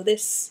 and so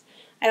this,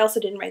 I also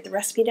didn't write the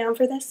recipe down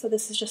for this, so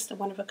this is just a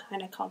one of a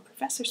kind I called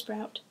Professor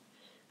Sprout.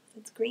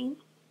 It's green,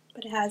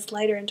 but it has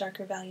lighter and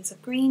darker values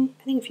of green,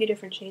 I think a few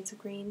different shades of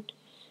green,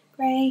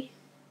 gray.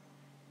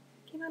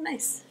 Came out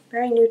nice,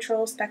 very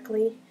neutral,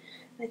 speckly,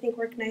 and I think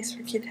worked nice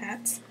for kid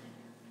hats.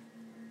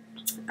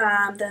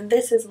 Then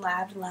this is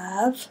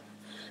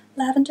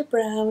Lavender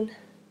Brown,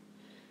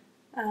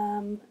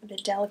 a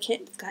bit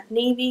delicate. It's got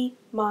navy,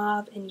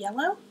 mauve, and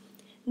yellow.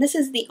 And this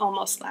is the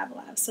almost Lav,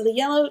 so the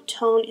yellow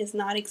tone is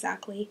not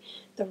exactly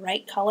the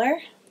right color,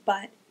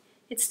 but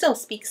it still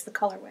speaks the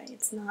colorway.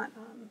 It's not,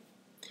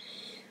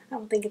 I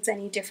don't think it's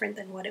any different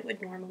than what it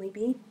would normally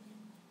be,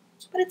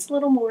 but it's a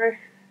little more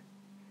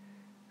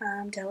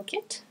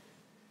delicately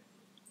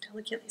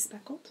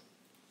speckled.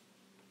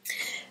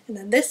 And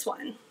then this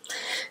one,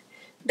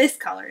 this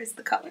color is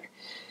the color.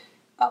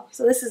 Oh,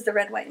 so this is the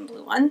red, white, and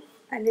blue one.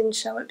 I didn't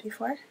show it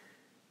before.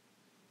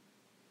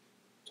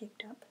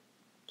 Caked up.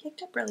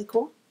 Caked up really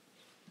cool.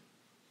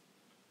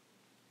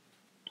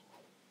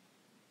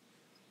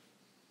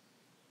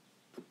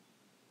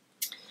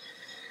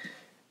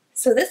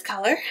 So this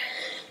color,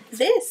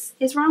 this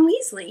is Ron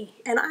Weasley,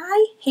 and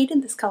I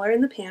hated this color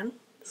in the pan.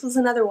 This was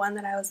another one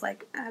that I was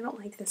like, I don't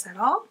like this at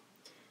all.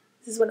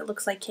 This is what it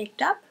looks like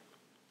caked up.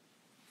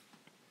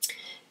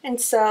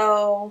 And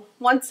so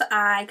once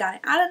I got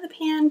it out of the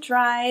pan,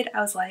 dried,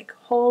 I was like,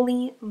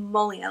 holy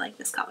moly, I like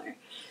this color.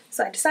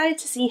 So I decided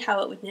to see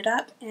how it would knit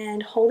up,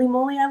 and holy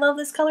moly, I love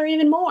this color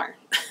even more.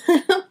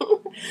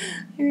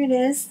 Here it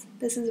is.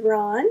 This is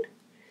Ron,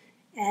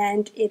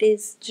 and it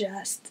is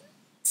just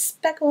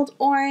speckled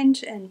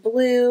orange and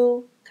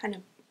blue, kind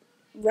of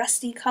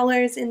rusty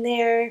colors in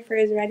there for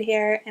his red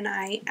hair, and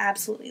I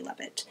absolutely love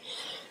it.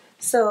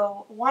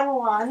 So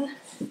Wan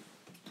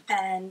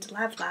and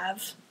Lav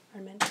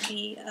are meant to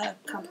be a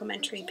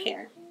complementary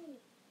pair.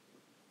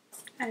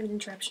 I have an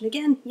interruption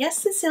again. Yes,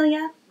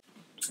 Cecilia.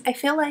 I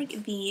feel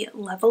like the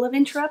level of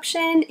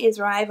interruption is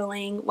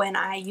rivaling when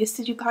I used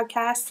to do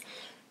podcasts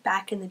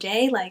back in the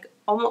day, like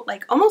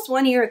almost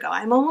 1 year ago.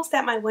 I'm almost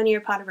at my 1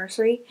 year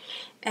podiversary,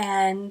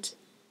 and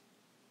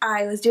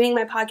I was doing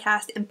my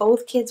podcast and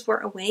both kids were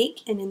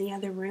awake and in the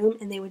other room,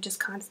 and they would just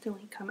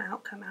constantly come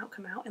out.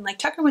 And like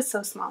Tucker was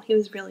so small, he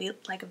was really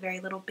like a very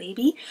little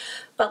baby,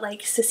 but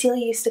like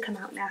Cecilia used to come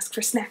out and ask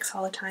for snacks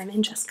all the time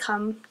and just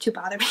come to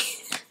bother me.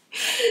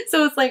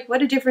 So it's like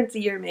what a difference a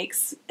year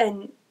makes,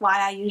 and why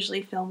I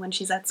usually film when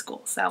she's at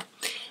school. So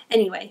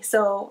anyway,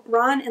 so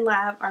Ron and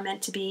Lav are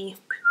meant to be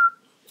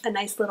a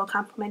nice little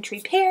complementary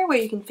pair where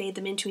you can fade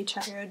them into each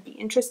other. It would be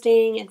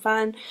interesting and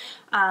fun.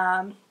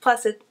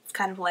 Plus it's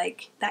kind of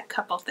like that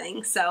couple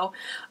thing. So,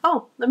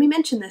 oh, let me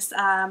mention this.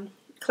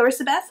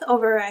 Clarissa Beth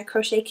over at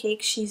Crochet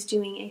Cake, she's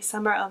doing a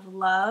Summer of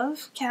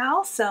Love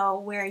cal, so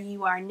where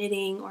you are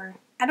knitting, or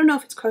I don't know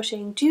if it's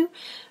crocheting too,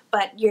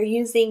 but you're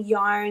using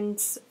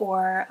yarns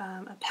or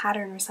a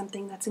pattern or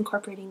something that's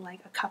incorporating like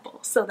a couple.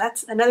 So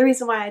that's another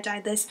reason why I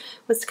dyed this,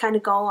 was to kind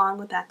of go along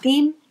with that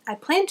theme. I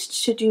planned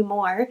to do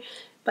more,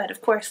 but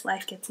of course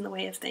life gets in the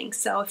way of things.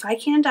 So if I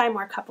can dye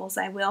more couples,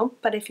 I will.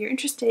 But if you're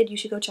interested, you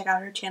should go check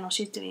out her channel.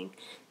 She's doing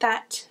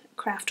that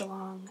craft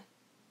along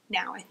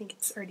now. I think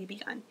it's already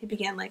begun. It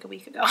began like a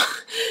week ago.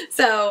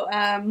 So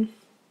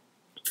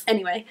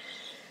anyway,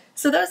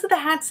 so those are the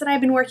hats that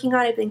I've been working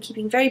on. I've been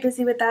keeping very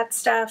busy with that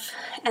stuff.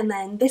 And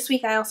then this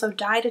week I also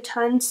dyed a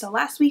ton. So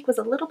last week was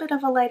a little bit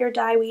of a lighter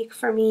dye week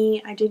for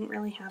me. I didn't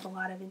really have a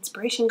lot of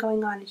inspiration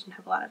going on. I didn't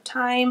have a lot of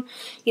time.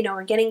 You know,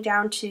 we're getting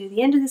down to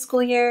the end of the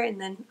school year, and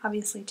then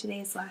obviously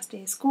today is the last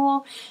day of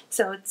school.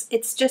 So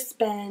it's just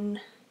been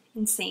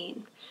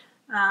insane.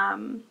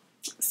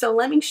 So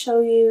let me show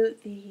you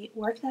the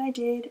work that I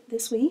did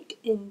this week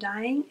in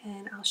dyeing,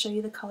 and I'll show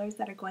you the colors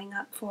that are going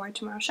up for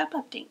tomorrow's shop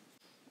update.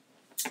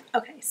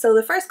 Okay, so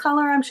the first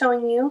color I'm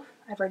showing you,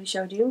 I've already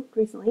showed you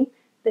recently.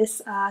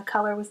 This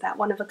color was that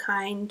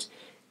one-of-a-kind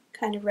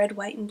kind of red,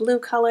 white, and blue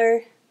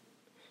color.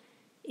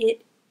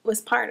 It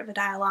was part of a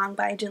dye-along,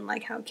 but I didn't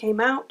like how it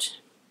came out.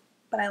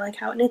 But I like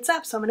how it knits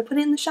up, so I'm going to put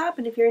it in the shop,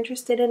 and if you're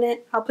interested in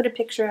it, I'll put a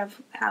picture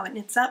of how it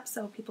knits up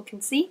so people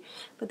can see,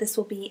 but this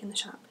will be in the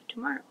shop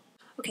tomorrow.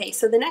 Okay,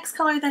 so the next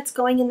color that's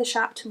going in the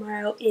shop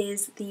tomorrow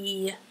is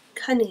the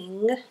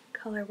Cunning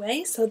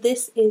colorway. So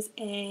this is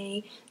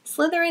a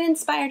Slytherin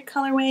inspired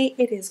colorway.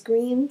 It is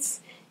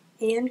greens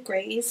and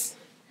grays.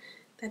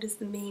 That is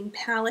the main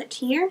palette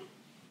here.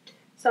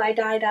 So I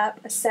dyed up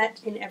a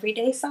set in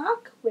Everyday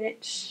Sock,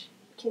 which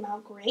came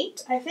out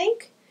great, I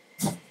think.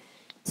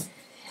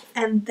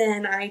 And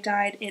then I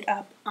dyed it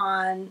up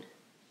on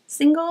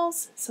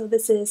singles. So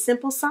this is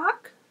Simple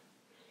Sock.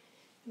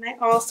 And I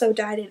also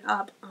dyed it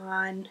up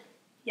on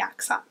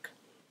Yak Sock.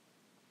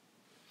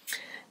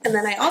 And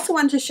then I also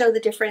wanted to show the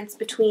difference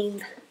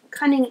between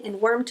Cunning and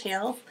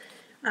Wormtail.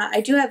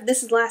 I do have,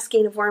 this is the last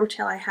skein of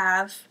Wormtail I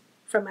have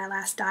from my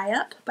last dye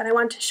up, but I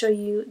want to show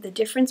you the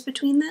difference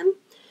between them.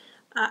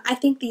 I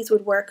think these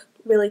would work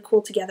really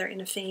cool together in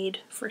a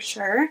fade for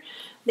sure.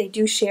 They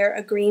do share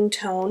a green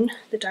tone,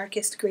 the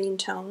darkest green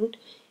tone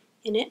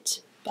in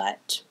it,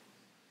 but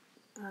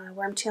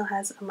Wormtail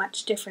has a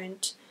much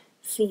different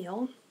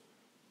feel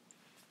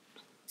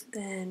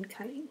than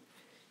Cunning.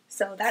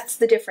 So that's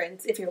the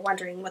difference, if you're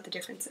wondering what the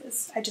difference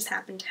is. I just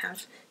happen to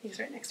have these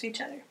right next to each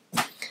other.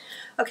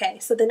 Okay,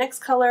 so the next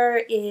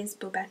color is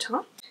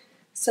Beaubaton.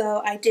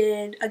 So I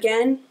did,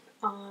 again,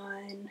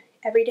 on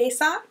Everyday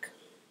Sock.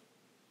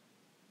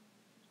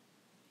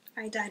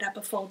 I dyed up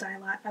a full dye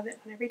lot of it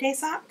on Everyday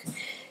Sock.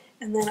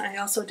 And then I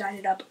also dyed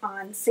it up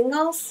on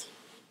Singles,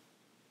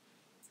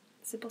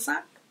 Simple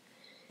Sock,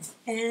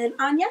 and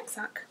on Yak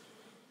Sock.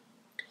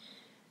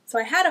 So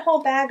I had a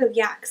whole bag of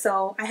Yak.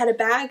 So I had a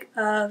bag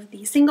of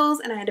the singles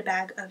and I had a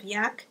bag of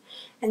Yak.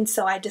 And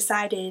so I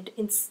decided,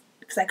 because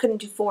I couldn't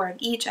do 4 of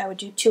each, I would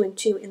do 2 and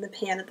 2 in the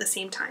pan at the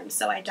same time.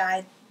 So I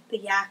dyed the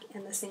Yak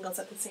and the singles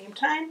at the same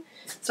time.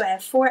 So I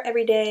have 4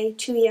 everyday,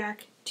 2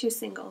 Yak, 2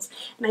 singles.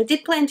 And I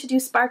did plan to do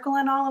sparkle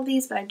on all of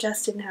these, but I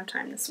just didn't have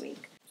time this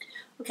week.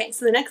 Okay,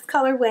 so the next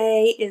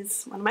colorway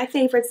is one of my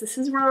favorites. This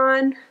is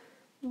Ron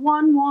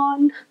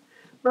Weasley.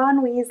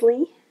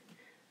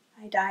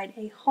 I dyed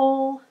a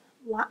whole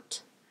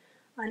lot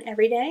on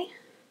Everyday.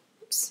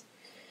 Oops.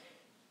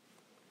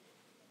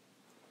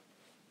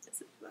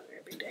 This is another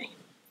Everyday.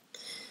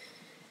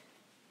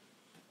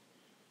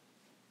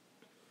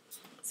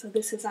 So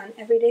this is on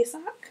Everyday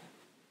Sock.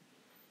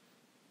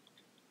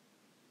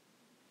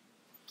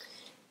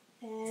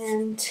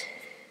 And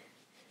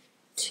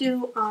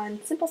 2 on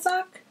Simple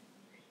Sock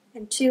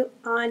and 2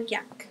 on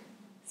Yak.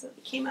 So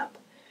it came up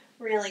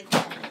really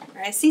cool.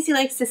 Or as Cece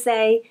likes to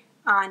say,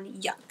 on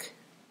Yuck.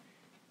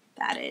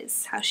 That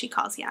is how she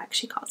calls Yak.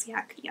 She calls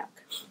Yak Yuck.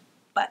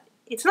 But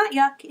it's not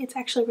Yuck, it's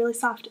actually really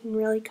soft and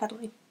really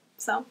cuddly.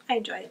 So I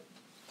enjoy it.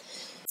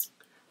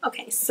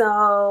 Okay,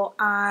 so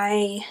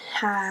I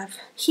have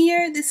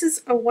here, this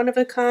is a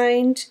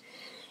one-of-a-kind.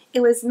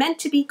 it was meant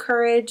to be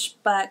courage,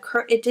 but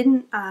it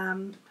didn't,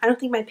 I don't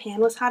think my pan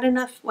was hot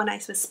enough when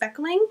I was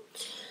speckling.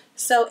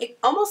 So it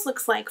almost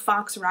looks like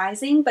Fox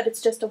Rising, but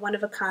it's just a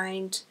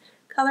one-of-a-kind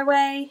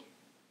colorway.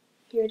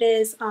 Here it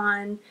is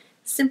on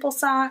Simple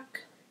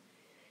Sock,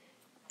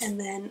 and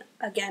then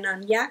again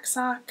on Yak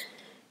Sock.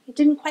 It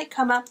didn't quite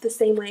come up the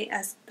same way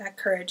as that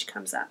Courage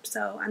comes up,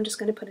 so I'm just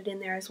going to put it in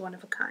there as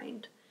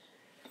one-of-a-kind.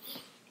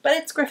 But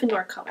it's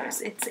Gryffindor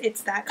colors.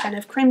 It's that kind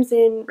of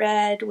crimson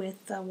red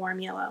with the warm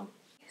yellow.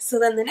 So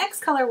then the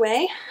next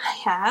colorway I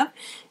have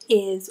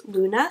is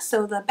Luna.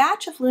 So the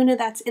batch of Luna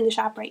that's in the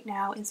shop right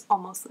now is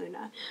almost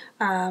Luna.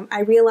 I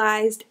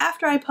realized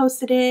after I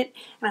posted it,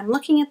 and I'm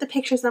looking at the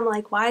pictures, and I'm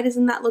like, why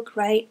doesn't that look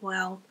right?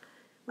 Well,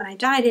 when I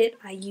dyed it,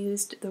 I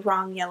used the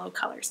wrong yellow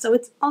color. So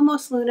it's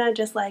almost Luna,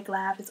 just like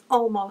Lav is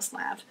almost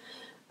Lav.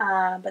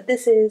 But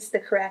this is the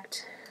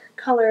correct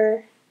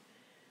color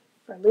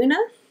for Luna.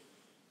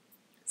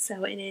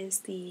 So it is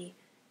the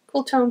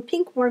cool tone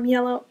pink, warm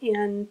yellow,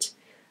 and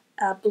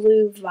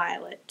blue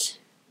violet,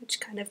 which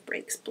kind of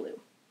breaks blue.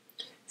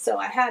 So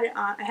I have it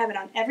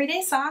on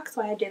Everyday Sock,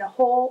 so I did a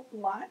whole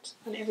lot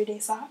on Everyday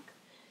Sock.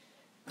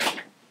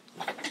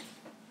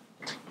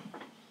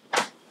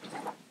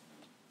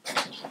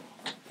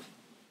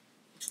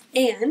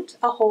 And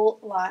a whole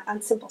lot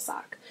on Simple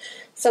Sock.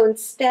 So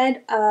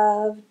instead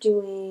of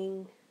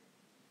doing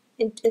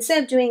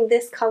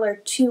this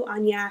color 2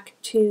 on Yak,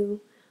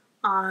 2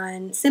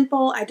 on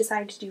Simple, I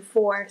decided to do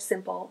 4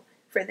 Simple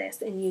for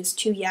this and use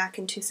 2 Yak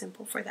and 2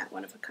 Simple for that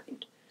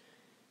one-of-a-kind,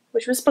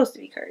 which was supposed to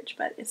be Courage,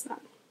 but it's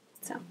not.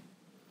 So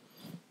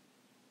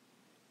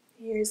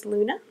here's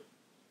Luna.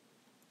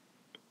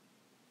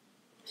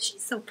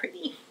 She's so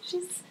pretty.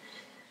 She's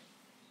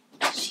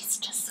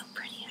just so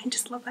pretty. I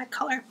just love that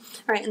color.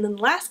 All right, and then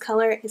the last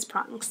color is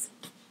Prongs.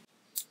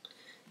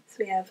 So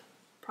we have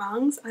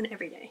Prongs on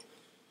Everyday.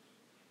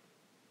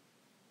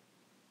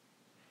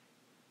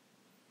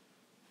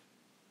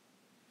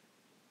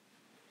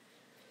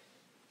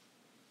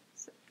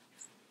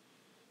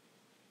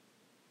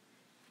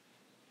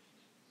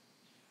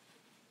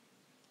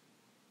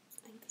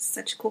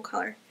 Such a cool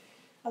color.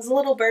 I was a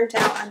little burnt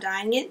out on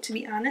dyeing it, to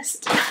be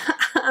honest.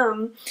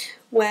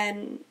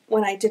 When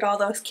I did all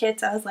those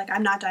kits, I was like,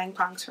 I'm not dyeing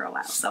Prongs for a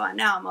while, so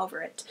now I'm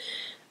over it.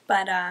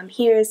 But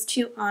here's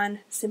 2 on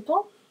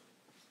Simple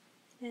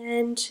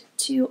and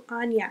 2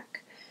 on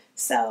Yak.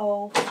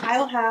 So I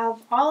will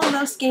have all of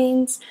those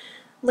skeins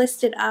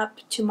listed up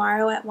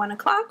tomorrow at 1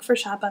 o'clock for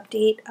shop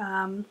update.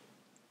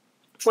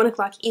 1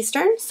 o'clock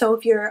Eastern. So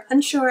if you're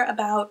unsure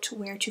about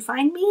where to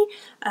find me,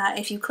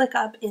 if you click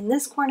up in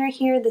this corner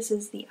here, this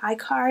is the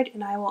iCard,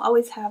 and I will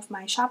always have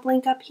my shop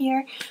link up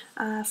here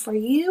for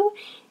you.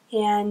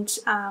 And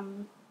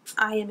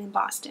I am in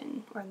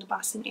Boston, or in the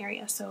Boston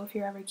area, so if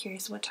you're ever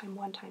curious what time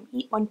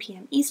 1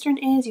 p.m. Eastern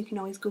is, you can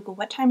always Google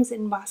what time is it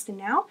in Boston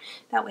now.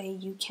 That way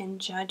you can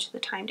judge the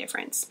time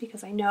difference,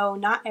 because I know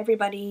not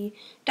everybody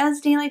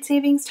does daylight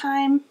savings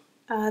time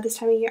this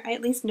time of year. I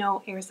at least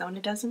know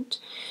Arizona doesn't.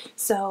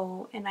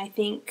 So, and I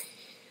feel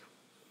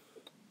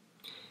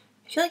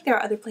like there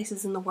are other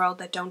places in the world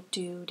that don't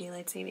do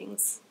daylight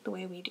savings the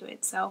way we do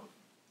it. So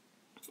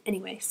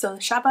anyway, so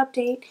the shop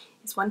update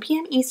is 1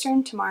 p.m.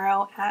 Eastern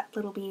tomorrow at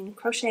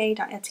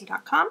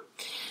littlebeancrochet.etsy.com.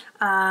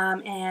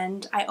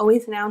 And I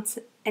always announce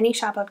any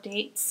shop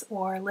updates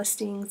or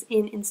listings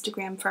in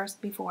Instagram first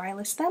before I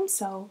list them.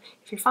 So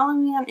if you're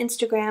following me on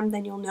Instagram,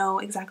 then you'll know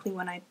exactly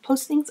when I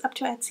post things up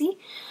to Etsy.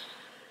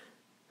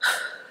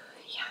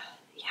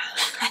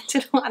 I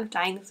did a lot of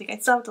dyeing this week. I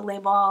still have to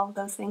label all of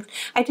those things.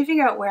 I have to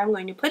figure out where I'm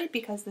going to put it,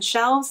 because the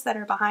shelves that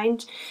are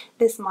behind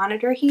this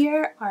monitor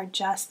here are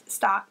just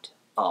stocked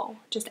full,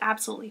 just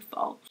absolutely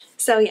full.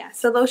 So yeah,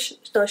 so those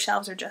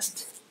shelves are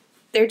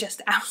they're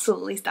just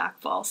absolutely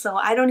stock full. So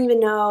I don't even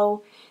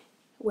know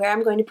where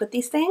I'm going to put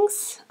these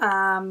things.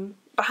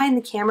 Behind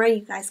the camera,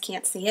 you guys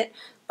can't see it,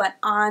 but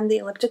on the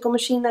elliptical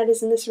machine that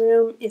is in this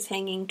room is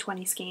hanging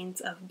 20 skeins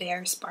of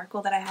Bare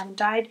Sparkle that I haven't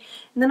dyed.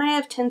 And then I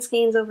have 10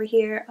 skeins over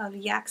here of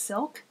Yak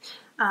Silk.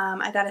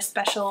 I got a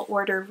special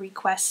order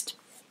request.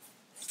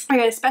 I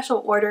got a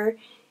special order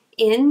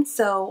in,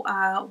 so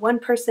one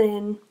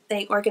person,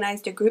 they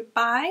organized a group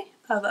buy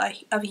of a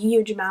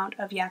huge amount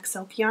of Yak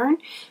Silk yarn,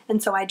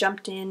 and so I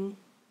jumped in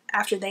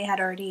after they had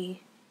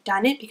already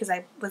done it, because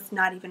I was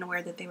not even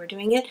aware that they were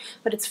doing it.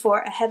 But it's for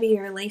a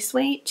heavier lace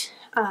weight,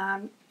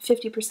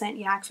 50%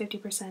 yak,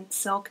 50%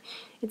 silk.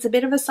 It's a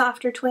bit of a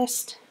softer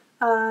twist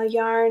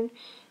yarn,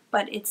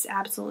 but it's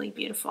absolutely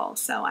beautiful.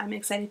 So I'm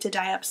excited to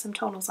dye up some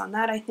tonals on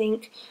that, I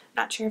think.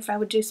 Not sure if I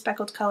would do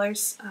speckled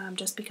colors,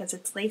 just because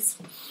it's lace.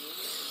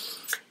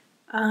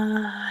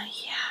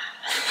 Yeah.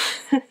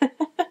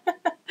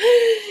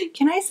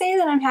 Can I say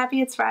that I'm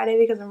happy it's Friday?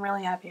 Because I'm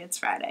really happy it's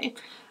Friday.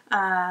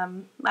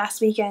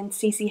 Last weekend,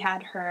 Cece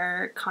had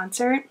her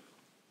concert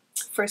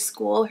for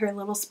school, her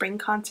little spring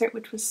concert,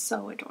 which was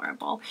so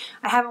adorable.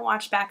 I haven't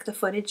watched back the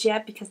footage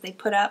yet, because they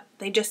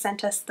just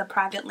sent us the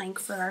private link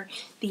for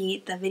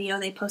the video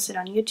they posted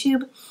on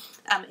YouTube.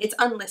 It's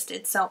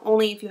unlisted, so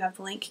only if you have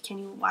the link can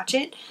you watch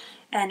it.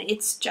 and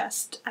it's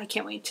just, I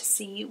can't wait to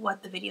see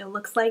what the video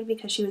looks like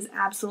because she was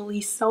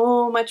absolutely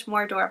so much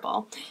more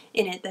adorable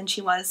in it than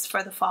she was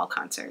for the fall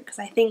concert, because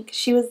I think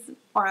she was,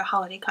 or a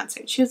holiday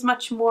concert, she was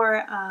much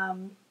more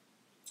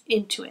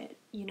into it.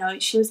 You know,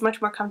 she was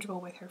much more comfortable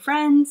with her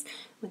friends,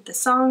 with the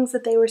songs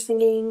that they were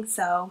singing,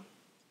 so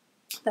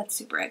that's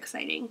super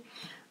exciting.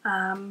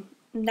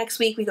 Next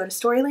week we go to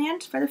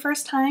Storyland for the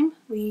first time.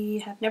 We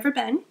have never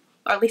been,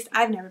 or at least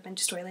I've never been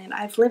to Storyland.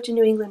 I've lived in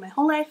New England my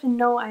whole life, and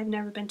no, I've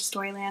never been to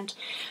Storyland.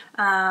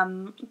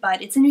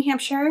 But it's in New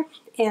Hampshire,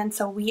 and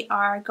so we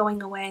are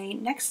going away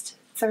next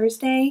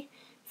Thursday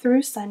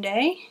through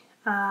Sunday.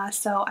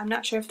 So I'm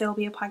not sure if there will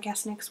be a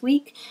podcast next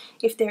week.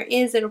 If there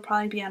is, it'll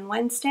probably be on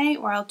Wednesday,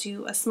 or I'll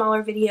do a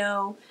smaller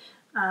video,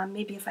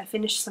 maybe if I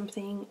finish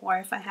something, or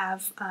if I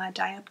have a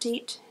dye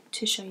update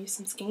to show you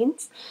some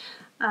skeins.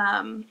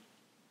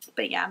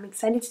 But yeah, I'm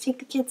excited to take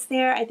the kids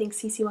there. I think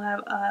Cece will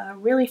have a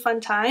really fun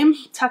time.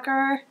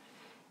 Tucker,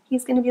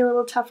 he's going to be a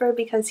little tougher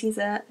because he's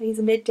a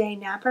midday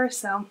napper,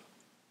 so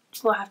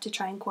we'll have to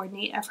try and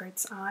coordinate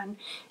efforts on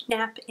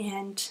nap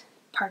and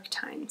park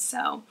time.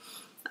 So,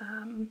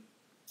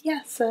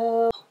 yeah,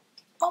 so,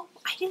 oh,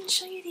 I didn't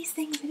show you these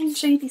things.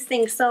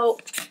 So,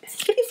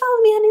 if you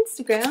follow me on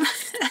Instagram,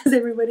 as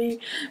everybody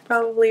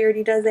probably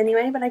already does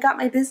anyway, but I got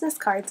my business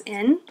cards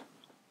in.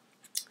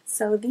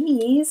 So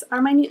these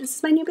are this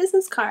is my new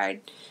business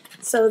card.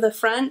 So the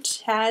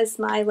front has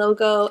my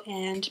logo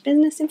and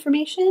business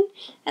information,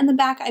 and the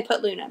back I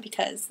put Luna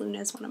because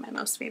Luna is one of my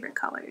most favorite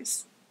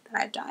colors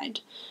that I've dyed.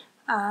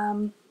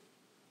 But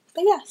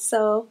yeah,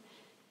 so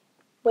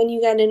when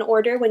you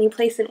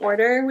place an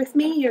order with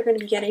me, you're going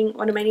to be getting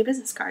one of my new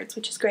business cards,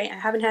 which is great. I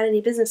haven't had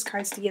any business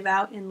cards to give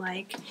out in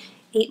like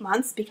 8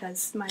 months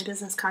because my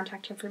business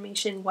contact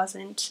information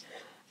wasn't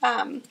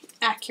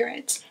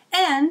accurate.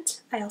 And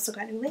I also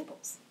got new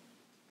labels.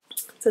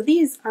 So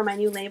these are my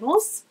new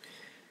labels.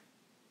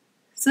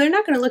 So they're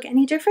not going to look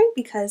any different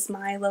because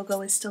my logo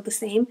is still the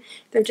same.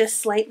 They're just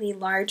slightly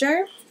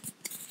larger.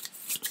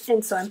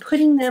 And so I'm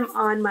putting them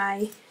on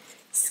my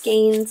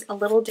skeins a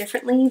little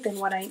differently than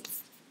what I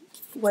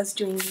was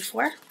doing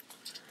before.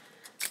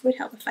 It would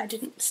help if I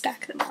didn't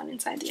stack them one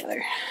inside the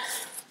other.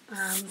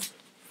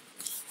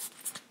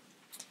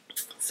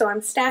 So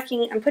I'm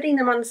putting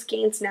them on the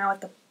skeins now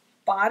at the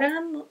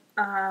bottom,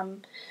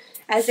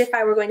 as if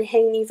I were going to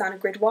hang these on a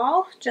grid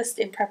wall, just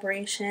in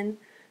preparation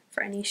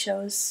for any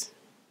shows.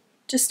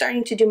 Just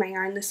starting to do my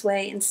yarn this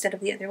way instead of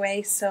the other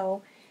way,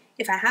 so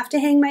if I have to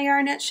hang my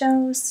yarn at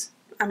shows,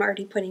 I'm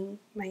already putting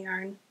my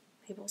yarn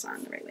labels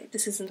on the right way.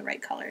 This isn't the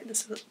right color.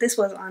 This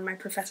was on my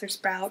Professor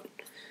Sprout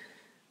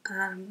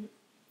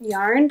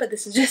yarn, but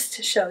this is just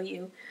to show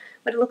you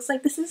what it looks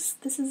like. This is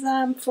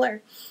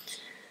Fleur.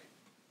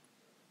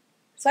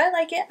 So I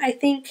like it. I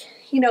think,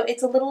 you know,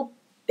 it's a little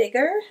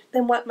bigger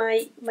than what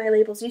my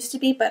labels used to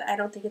be, but I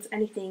don't think it's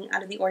anything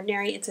out of the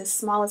ordinary. It's as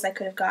small as I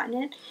could have gotten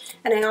it.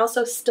 And I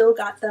also still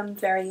got them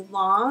very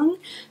long.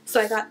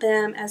 So I got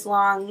them as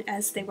long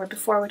as they were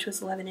before, which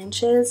was 11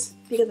 inches,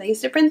 because I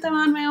used to print them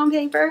on my own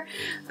paper.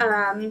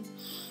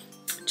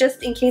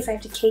 Just in case I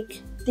have to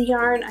cake the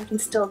yarn, I can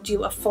still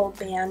do a full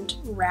band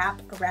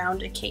wrap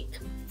around a cake.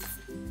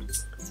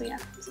 So yeah,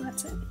 so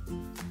that's it.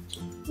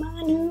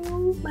 My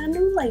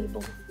new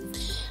label.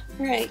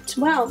 Alright,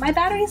 well, my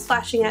battery is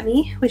flashing at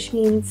me, which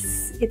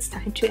means it's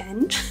time to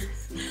end.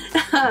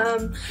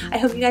 I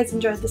hope you guys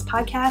enjoyed this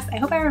podcast. I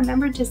hope I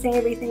remembered to say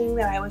everything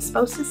that I was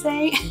supposed to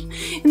say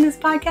in this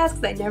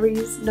podcast, because I never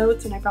use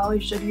notes, and I probably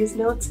should use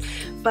notes.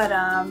 But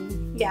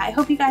yeah, I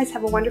hope you guys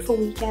have a wonderful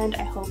weekend.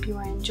 I hope you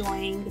are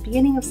enjoying the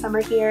beginning of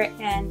summer here,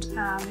 and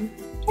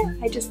yeah,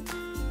 I just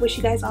wish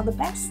you guys all the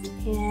best,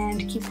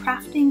 and keep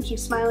crafting, keep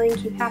smiling,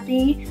 keep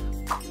happy.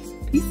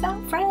 Peace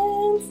out,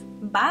 friends.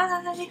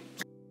 Bye.